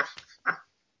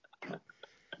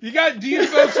 Do you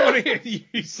folks want to hear,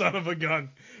 you son of a gun.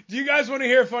 Do you guys want to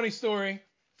hear a funny story?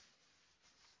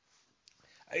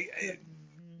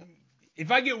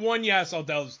 If I get one yes, I'll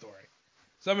tell the story.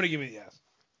 Somebody give me a yes.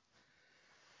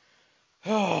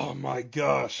 Oh my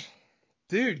gosh.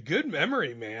 Dude, good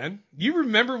memory, man. You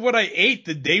remember what I ate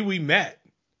the day we met.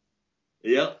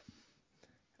 Yep.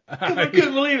 I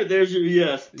couldn't believe it. There's your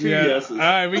yes. Two yeses. All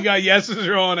right, we got yeses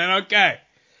rolling in. Okay.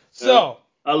 So.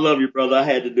 I love you, brother. I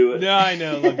had to do it. Yeah, I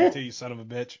know. Love you too, you son of a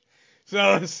bitch.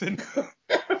 So listen. All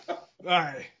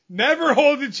right. Never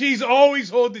hold the cheese. Always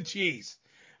hold the cheese.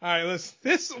 All right,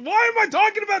 listen. Why am I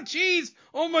talking about cheese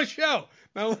on my show?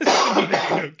 Now listen to me,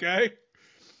 okay?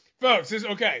 Folks,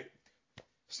 okay.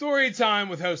 Story time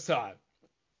with host Todd.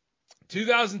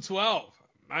 2012,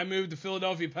 I moved to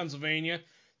Philadelphia, Pennsylvania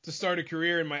to start a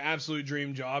career in my absolute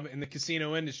dream job in the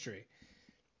casino industry.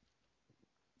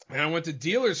 And I went to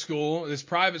dealer school, this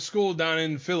private school down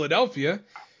in Philadelphia,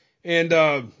 and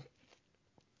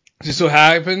just so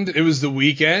happened it was the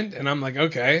weekend, and I'm like,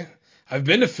 okay, I've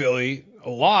been to Philly a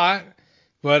lot,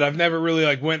 but I've never really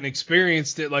like went and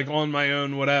experienced it like on my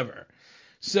own, whatever.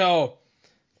 So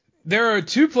there are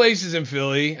two places in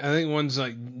Philly. I think one's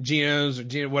like Gino's or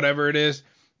Gino, whatever it is,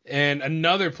 and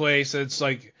another place that's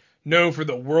like known for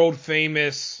the world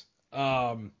famous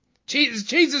cheese.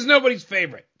 Cheese is nobody's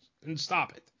favorite. And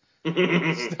stop it.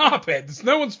 Stop it. It's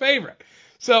no one's favorite.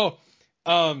 So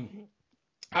I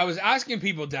was asking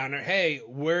people down there, hey,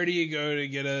 where do you go to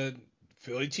get a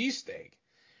Philly cheesesteak?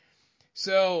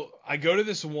 So I go to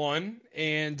this one,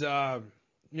 and it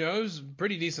was a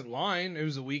pretty decent line. It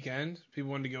was a weekend.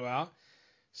 People wanted to go out.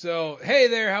 So, hey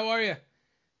there, how are you?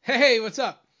 Hey, what's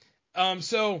up?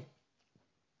 So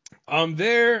I'm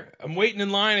there. I'm waiting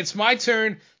in line. It's my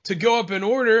turn to go up and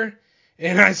order.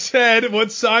 And I said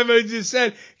what Simon just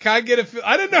said. Can I get a?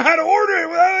 I didn't know how to order it.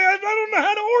 I don't know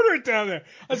how to order it down there.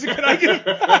 I said,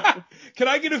 can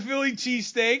I get a Philly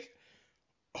cheesesteak?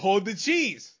 Hold the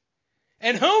cheese.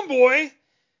 And homeboy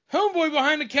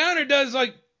behind the counter does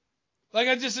like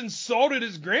I just insulted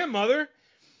his grandmother.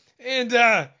 And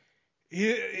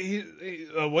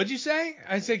what'd you say?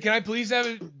 I said, can I please have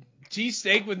a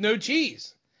cheesesteak with no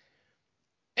cheese?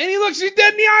 And he looks me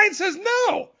dead in the eye and says,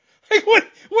 no. Like, what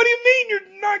do you mean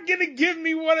you're not going to give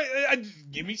me what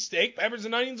give me steak, peppers,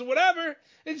 and onions, or whatever,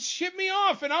 and ship me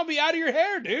off, and I'll be out of your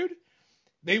hair, dude.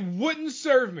 They wouldn't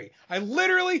serve me. I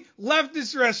literally left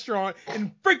this restaurant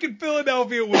in freaking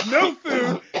Philadelphia with no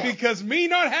food because me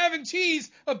not having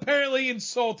cheese apparently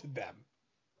insulted them.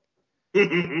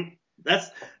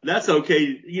 That's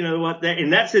okay. You know what? In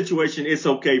that situation, it's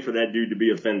okay for that dude to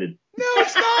be offended. No,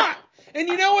 it's not. And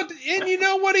you know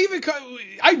what?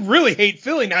 I really hate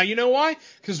Philly now. You know why?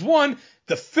 Because one,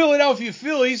 the Philadelphia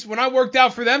Phillies, when I worked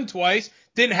out for them twice,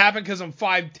 didn't happen because I'm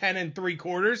 5'10" and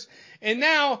 3/4. And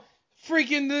now,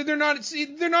 freaking,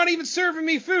 they're not even serving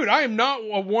me food. I am not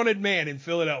a wanted man in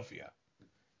Philadelphia.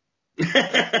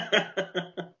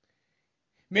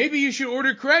 Maybe you should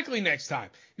order correctly next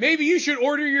time. Maybe you should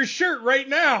order your shirt right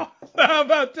now. How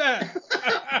about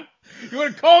that? You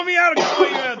want to call me out? I'll call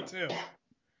you out too.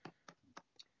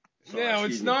 No,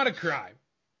 it's not a crime.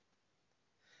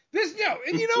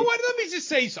 And you know what? Let me just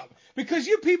say something. Because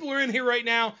you people are in here right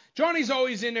now. Johnny's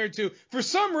always in there too. For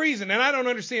some reason, and I don't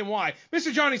understand why,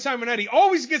 Mr. Johnny Simonetti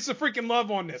always gets the freaking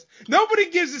love on this. Nobody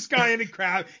gives this guy any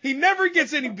crap. He never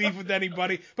gets any beef with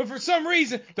anybody. But for some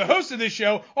reason, the host of this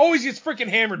show always gets freaking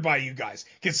hammered by you guys.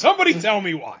 Can somebody tell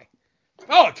me why?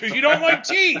 Oh, because you don't like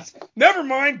cheese. Never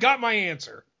mind. Got my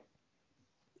answer.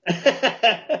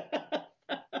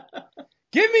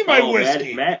 Give me my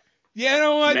whiskey. Matt, you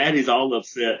know what? Maddie's all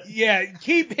upset. Yeah,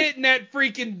 keep hitting that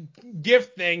freaking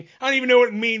gift thing. I don't even know what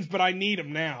it means, but I need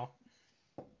them now.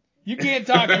 You can't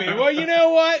talk to me. Well, you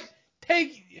know what?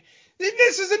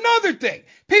 This is another thing.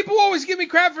 People always give me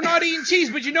crap for not eating cheese,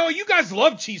 but you know what? You guys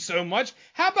love cheese so much.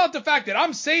 How about the fact that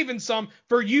I'm saving some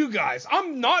for you guys?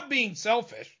 I'm not being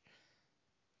selfish.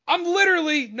 I'm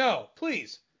literally, no,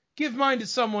 please, give mine to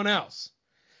someone else.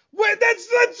 Well, that's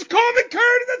common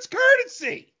courtesy. That's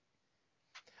courtesy.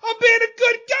 I'm being a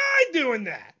good guy doing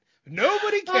that.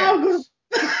 Nobody cares.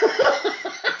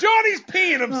 Johnny's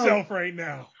peeing himself right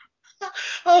now.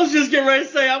 I was just getting ready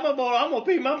to say, I'm gonna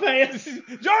pee my pants.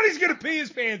 Johnny's gonna pee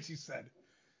his pants, he said.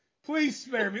 Please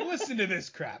spare me. Listen to this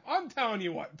crap. I'm telling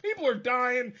you what. People are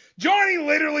dying. Johnny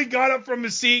literally got up from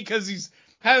his seat because he's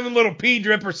having a little pee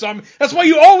drip or something. That's why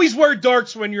you always wear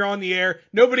darks when you're on the air.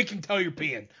 Nobody can tell you're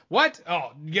peeing. What?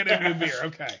 Oh, get a new beer.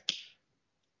 Okay.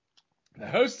 The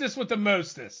hostess with the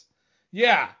mostess.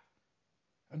 Yeah.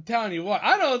 I'm telling you what.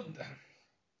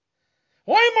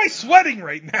 Why am I sweating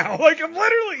right now? Like, I'm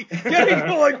literally getting,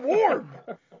 like, warm.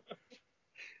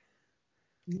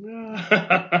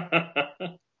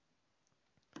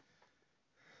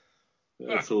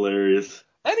 That's hilarious.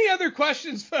 Any other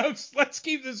questions, folks? Let's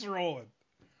keep this rolling.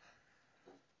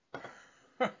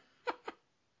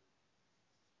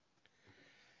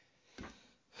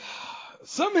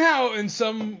 Somehow,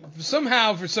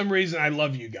 for some reason, I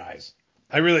love you guys.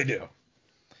 I really do.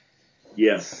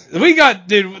 Yes. We don't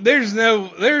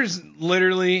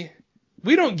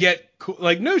get,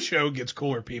 no show gets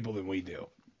cooler people than we do.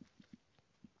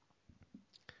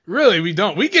 Really, we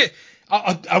don't.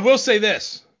 I will say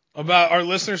this about our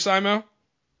listener, Simo.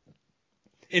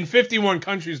 In 51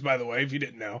 countries, by the way, if you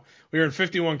didn't know. We are in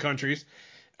 51 countries.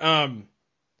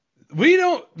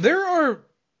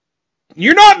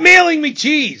 You're not mailing me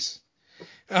cheese.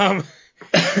 There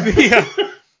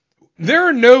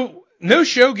are no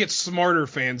show gets smarter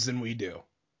fans than we do.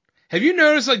 Have you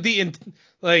noticed like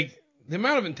the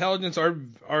amount of intelligence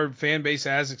our fan base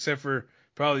has, except for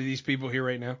probably these people here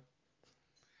right now?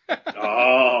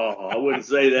 Oh, I wouldn't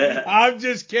say that. I'm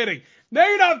just kidding. No,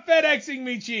 you're not FedExing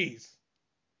me cheese.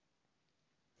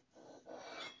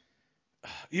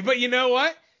 But you know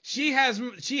what? She has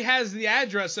the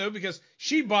address though, because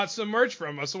she bought some merch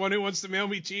from us. The one who wants to mail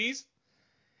me cheese.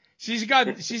 She's got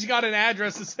an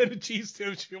address to send the cheese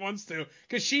to if she wants to,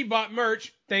 because she bought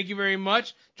merch. Thank you very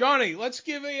much, Johnny. Let's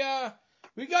give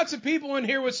we got some people in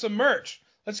here with some merch.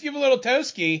 Let's give a little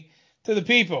toski to the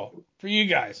people for you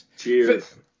guys. Cheers.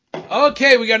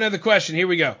 Okay, we got another question. Here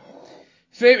we go.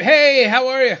 Hey, how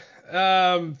are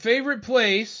you? Favorite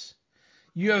place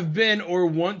you have been or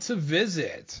want to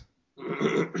visit?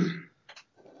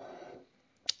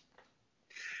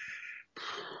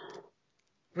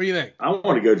 What do you think? I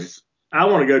want to go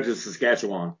to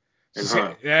Saskatchewan and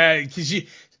hunt. Yeah, because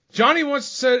Johnny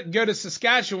wants to go to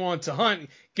Saskatchewan to hunt.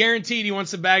 Guaranteed he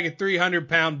wants to bag a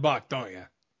 300-pound buck, don't you?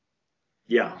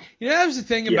 Yeah. You know, that was the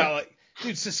thing about, like,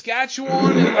 dude,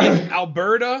 Saskatchewan and, like,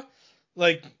 Alberta,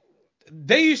 like,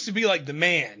 they used to be, like, the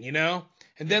man, you know?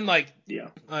 And then, like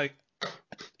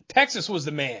Texas was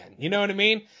the man, you know what I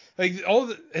mean? Like,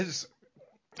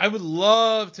 I would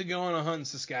love to go on a hunt in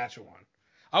Saskatchewan.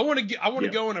 I want to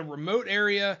go in a remote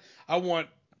area. I don't want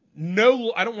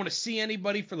to see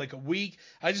anybody for like a week.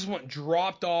 I just want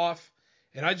dropped off,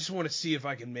 and I just want to see if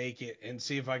I can make it and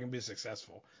see if I can be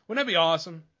successful. Wouldn't that be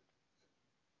awesome?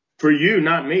 For you,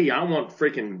 not me. I want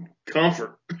freaking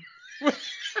comfort.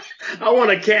 I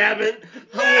want a cabin.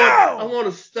 No! I want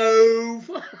a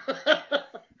stove.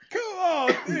 Come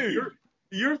on, dude.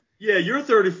 You're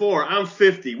 34. I'm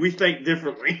 50. We think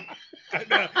differently. I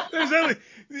know.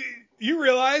 You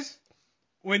realize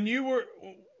when you were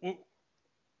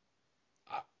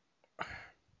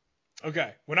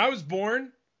okay, when I was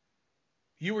born,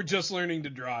 you were just learning to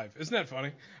drive. Isn't that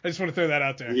funny? I just want to throw that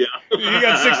out there. Yeah. You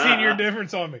got 16-year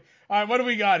difference on me. All right, what do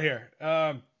we got here?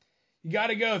 You got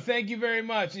to go. Thank you very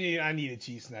much. I need a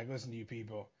cheese snack. Listen to you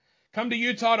people. Come to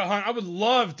Utah to hunt. I would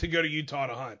love to go to Utah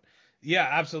to hunt. Yeah,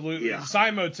 absolutely. Yeah.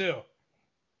 Simo too.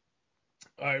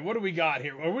 All right, what do we got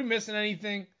here? Are we missing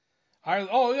anything?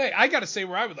 I got to say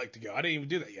where I would like to go. I didn't even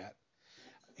do that yet.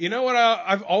 You know what?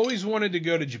 I've always wanted to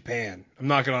go to Japan.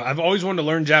 I've always wanted to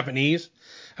learn Japanese.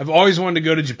 I've always wanted to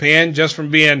go to Japan just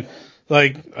from being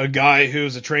like a guy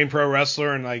who's a trained pro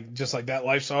wrestler and like just like that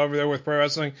lifestyle over there with pro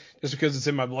wrestling, just because it's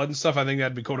in my blood and stuff. I think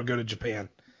that'd be cool to go to Japan.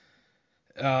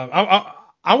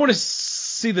 I want to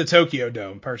see the Tokyo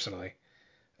Dome personally.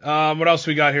 What else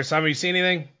we got here? Simon, you see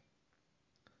anything?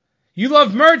 You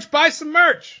love merch? Buy some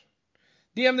merch.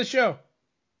 DM the show.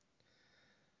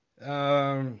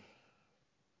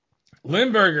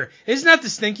 Limburger. Isn't that the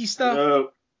stinky stuff?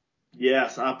 No.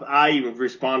 Yes, I even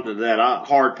responded to that.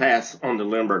 Hard pass on the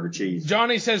Limburger cheese.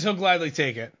 Johnny says he'll gladly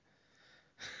take it.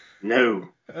 No.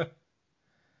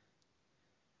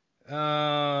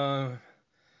 I've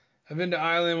been to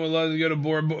Ireland. Would love to go to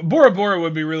Bora Bora. Bora Bora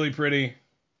would be really pretty.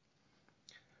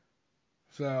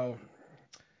 So,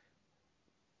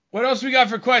 what else we got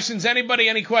for questions? Anybody,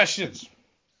 any questions?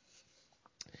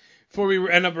 Before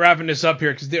we end up wrapping this up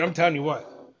here, because I'm telling you what,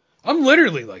 I'm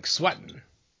literally like sweating.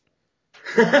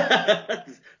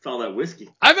 It's all that whiskey.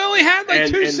 I've only had like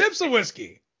two sips of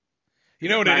whiskey. You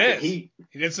know what it is? Heat.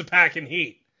 It's a pack and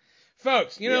heat.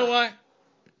 Folks, you know what?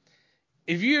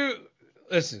 If you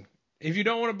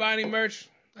don't want to buy any merch,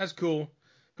 that's cool.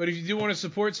 But if you do want to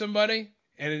support somebody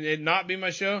and it not be my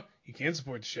show, you can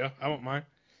support the show. I won't mind.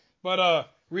 But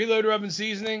Reload Rub and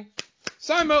Seasoning.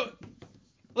 Simo,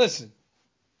 listen.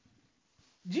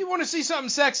 Do you want to see something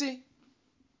sexy?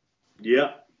 Yeah.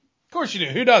 Of course you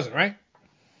do. Who doesn't, right?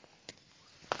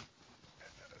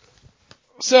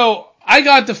 So I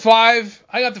got the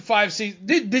 5 seasons.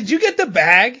 Did you get the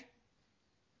bag?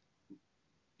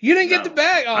 You didn't get the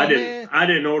bag. Oh, I didn't. Man. I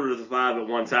didn't order the 5 at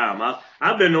one time.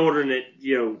 I've been ordering it,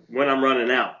 when I'm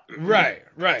running out. Right.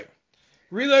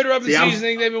 Reload Rub and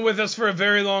Seasoning. They've been with us for a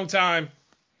very long time.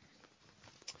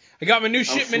 I got my new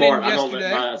shipment in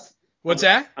yesterday. What's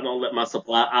that? I don't let my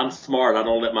supply. I'm smart. I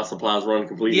don't let my supplies run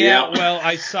completely Yeah, out. well,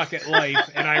 I suck at life,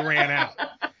 and I ran out.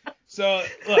 So,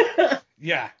 look,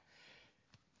 yeah.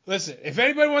 Listen, if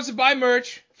anybody wants to buy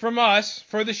merch from us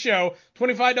for the show,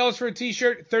 $25 for a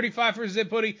t-shirt, $35 for a zip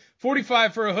hoodie,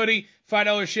 $45 for a hoodie,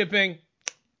 $5 shipping.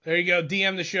 There you go.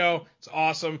 DM the show. It's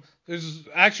awesome. There's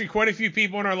actually quite a few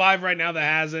people in our live right now that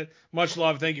has it. Much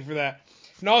love. Thank you for that.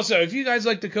 And also, if you guys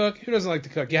like to cook, who doesn't like to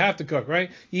cook? You have to cook, right?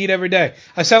 You eat every day.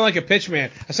 I sound like a pitch man.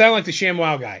 I sound like the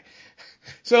ShamWow guy.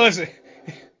 So listen,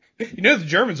 the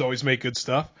Germans always make good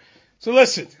stuff. So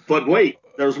listen. But wait.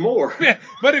 there's more. Yeah,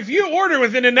 but if you order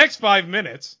within the next 5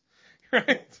 minutes,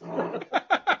 right?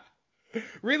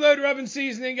 Reload Rub and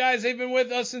Seasoning, guys, they've been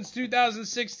with us since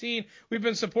 2016. We've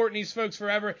been supporting these folks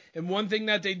forever. And one thing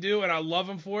that they do, and I love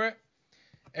them for it,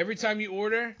 every time you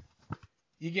order,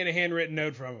 you get a handwritten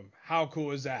note from them. How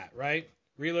cool is that, right?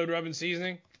 Reload Rub and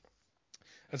Seasoning.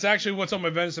 That's actually what's on my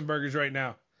venison burgers right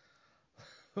now.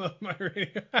 My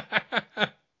radio.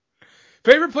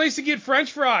 Favorite place to get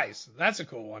French fries? That's a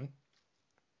cool one.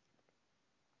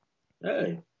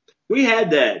 Hey, we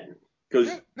had that.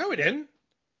 No, we didn't.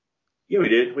 Yeah, we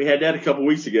did. We had that a couple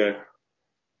weeks ago.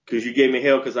 Because you gave me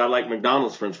hell because I like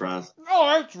McDonald's French fries.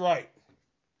 Oh, that's right.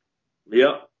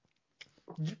 Yep.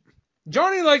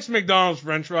 Johnny likes McDonald's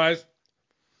French fries.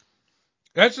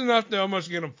 That's enough to almost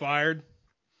get him fired.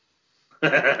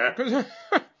 Because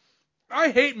I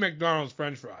hate McDonald's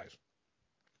French fries.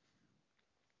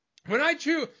 When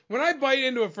I bite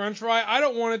into a French fry, I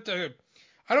don't want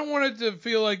it to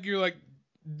feel like you're like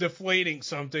deflating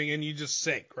something and you just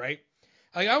sink, right?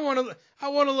 Like I want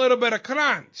a little bit of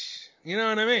crunch. You know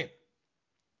what I mean?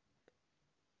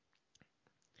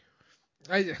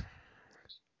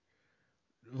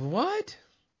 What?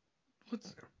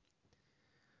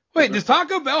 Wait, does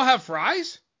Taco Bell have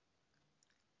fries?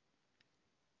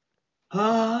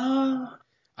 I've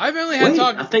only had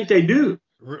I think they do.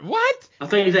 What? I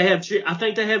think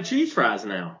they have cheese fries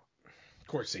now. Of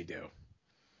course they do.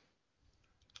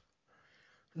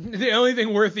 The only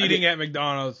thing worth eating at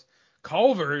McDonald's,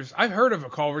 Culver's. I've heard of a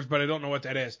Culver's, but I don't know what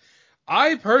that is.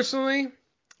 I personally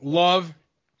love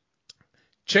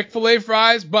Chick-fil-A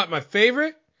fries, but my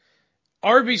favorite,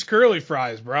 Arby's curly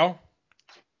fries, bro.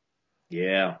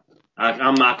 Yeah.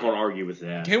 I'm not going to argue with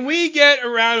that. Can we get a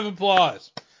round of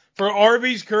applause for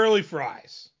Arby's curly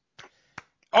fries?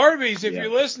 Arby's, if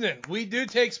you're listening, we do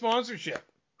take sponsorship.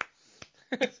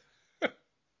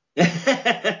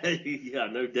 Yeah,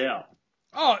 no doubt.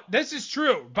 Oh, this is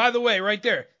true. By the way, right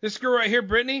there. This girl right here,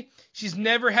 Brittany, she's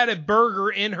never had a burger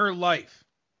in her life.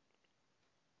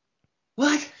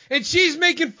 What? And she's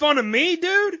making fun of me,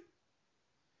 dude?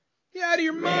 Get out of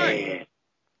your mind.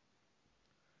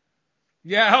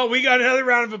 Yeah, oh, we got another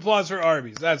round of applause for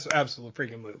Arby's. That's absolutely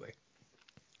freaking lutely.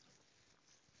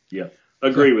 Yeah,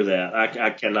 agree with that. I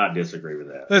cannot disagree with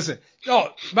that. Listen. Oh,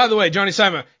 by the way, Johnny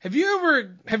Simon, have you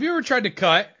ever tried to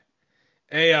cut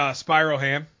a spiral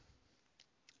ham?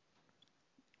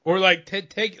 Or like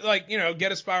take like, you know,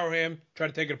 get a spiral ham, try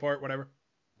to take it apart, whatever.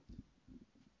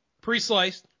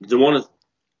 Pre-sliced. The one is,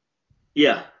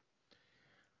 yeah.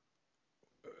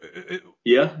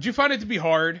 Yeah. Did you find it to be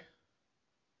hard?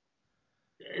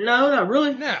 No, not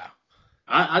really. No.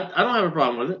 I don't have a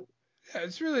problem with it. Yeah,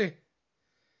 it's really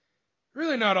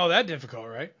not all that difficult,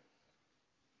 right?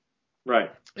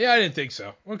 Right. Yeah, I didn't think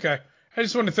so. Okay. I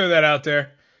just want to throw that out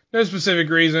there. No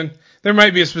specific reason. There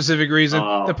might be a specific reason.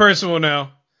 The person will know.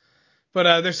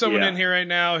 But there's someone in here right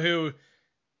now who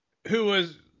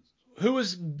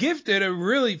was gifted a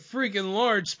really freaking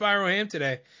large spiral ham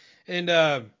today. And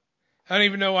I don't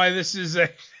even know why this is a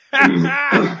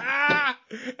I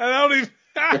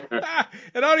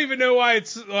don't even know why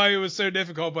it was so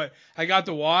difficult, but I got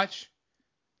to watch.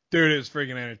 Dude, it was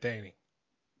freaking entertaining.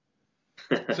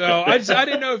 So I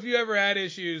didn't know if you ever had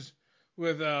issues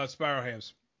with spiral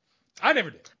hams. I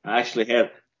never did. I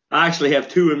actually have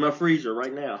two in my freezer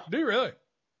right now. Do you really?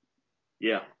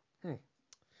 Yeah.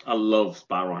 I love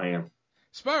spiral ham.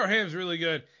 Spiral ham's really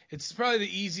good. It's probably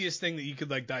the easiest thing that you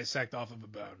could like dissect off of a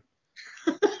bone.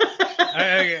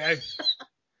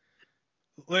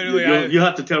 Literally, you'll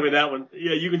have to tell me that one.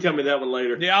 Yeah, you can tell me that one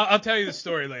later. Yeah, I'll tell you the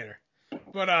story later.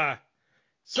 But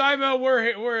Simo,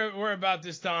 we're about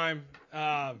this time.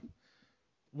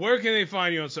 Where can they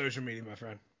find you on social media, my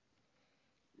friend?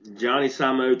 Johnny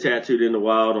Simo Tattooed in the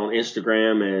Wild on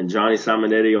Instagram and Johnny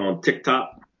Simonetti on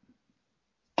TikTok.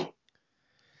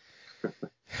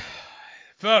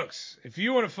 Folks, if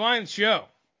you want to find the show,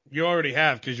 you already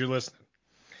have because you're listening.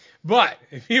 But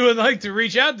if you would like to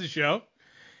reach out to the show,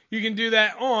 you can do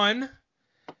that on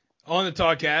the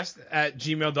Toddcast at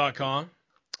gmail.com.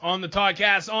 On the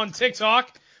Toddcast on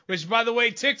TikTok, which, by the way,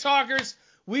 TikTokers,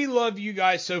 we love you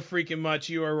guys so freaking much.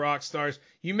 You are rock stars.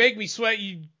 You make me sweat.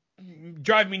 You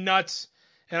drive me nuts.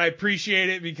 And I appreciate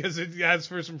it because it adds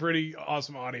for some pretty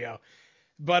awesome audio.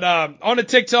 But on the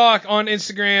TikTok, on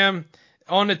Instagram,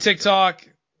 on the TikTok,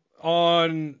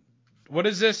 on, what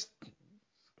is this?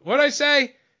 What did I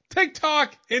say?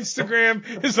 TikTok,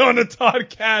 Instagram is on the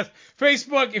Toddcast.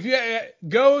 Facebook, if you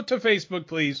go to Facebook,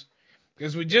 please,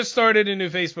 because we just started a new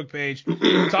Facebook page. Todd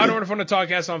Orniff on the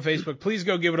Toddcast on Facebook. Please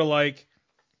go give it a like.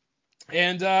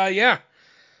 And yeah,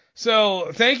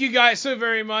 So thank you guys so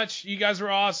very much. You guys were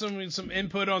awesome. We had some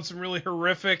input on some really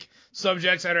horrific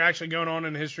subjects that are actually going on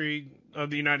in the history of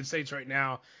the United States right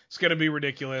now. It's going to be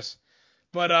ridiculous.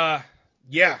 But,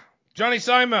 yeah. Johnny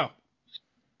Simo.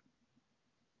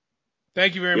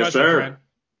 Thank you very much, my friend.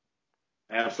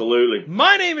 Absolutely.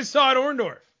 My name is Todd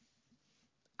Orndorff.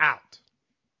 Out.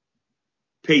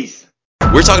 Peace.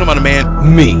 We're talking about a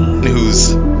man Me. who's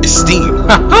esteemed.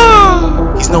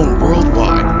 He's known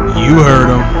worldwide. You heard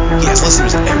him. He has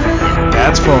listeners everywhere.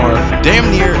 That's far. Damn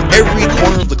near every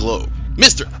corner of the globe.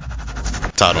 Mr.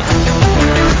 Todd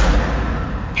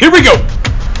Orndorff. Here we go.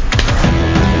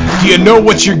 Do you know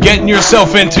what you're getting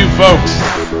yourself into, folks?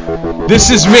 This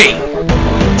is me,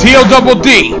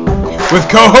 TLDD, with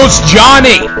co-host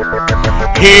Johnny.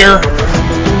 Here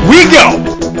we go.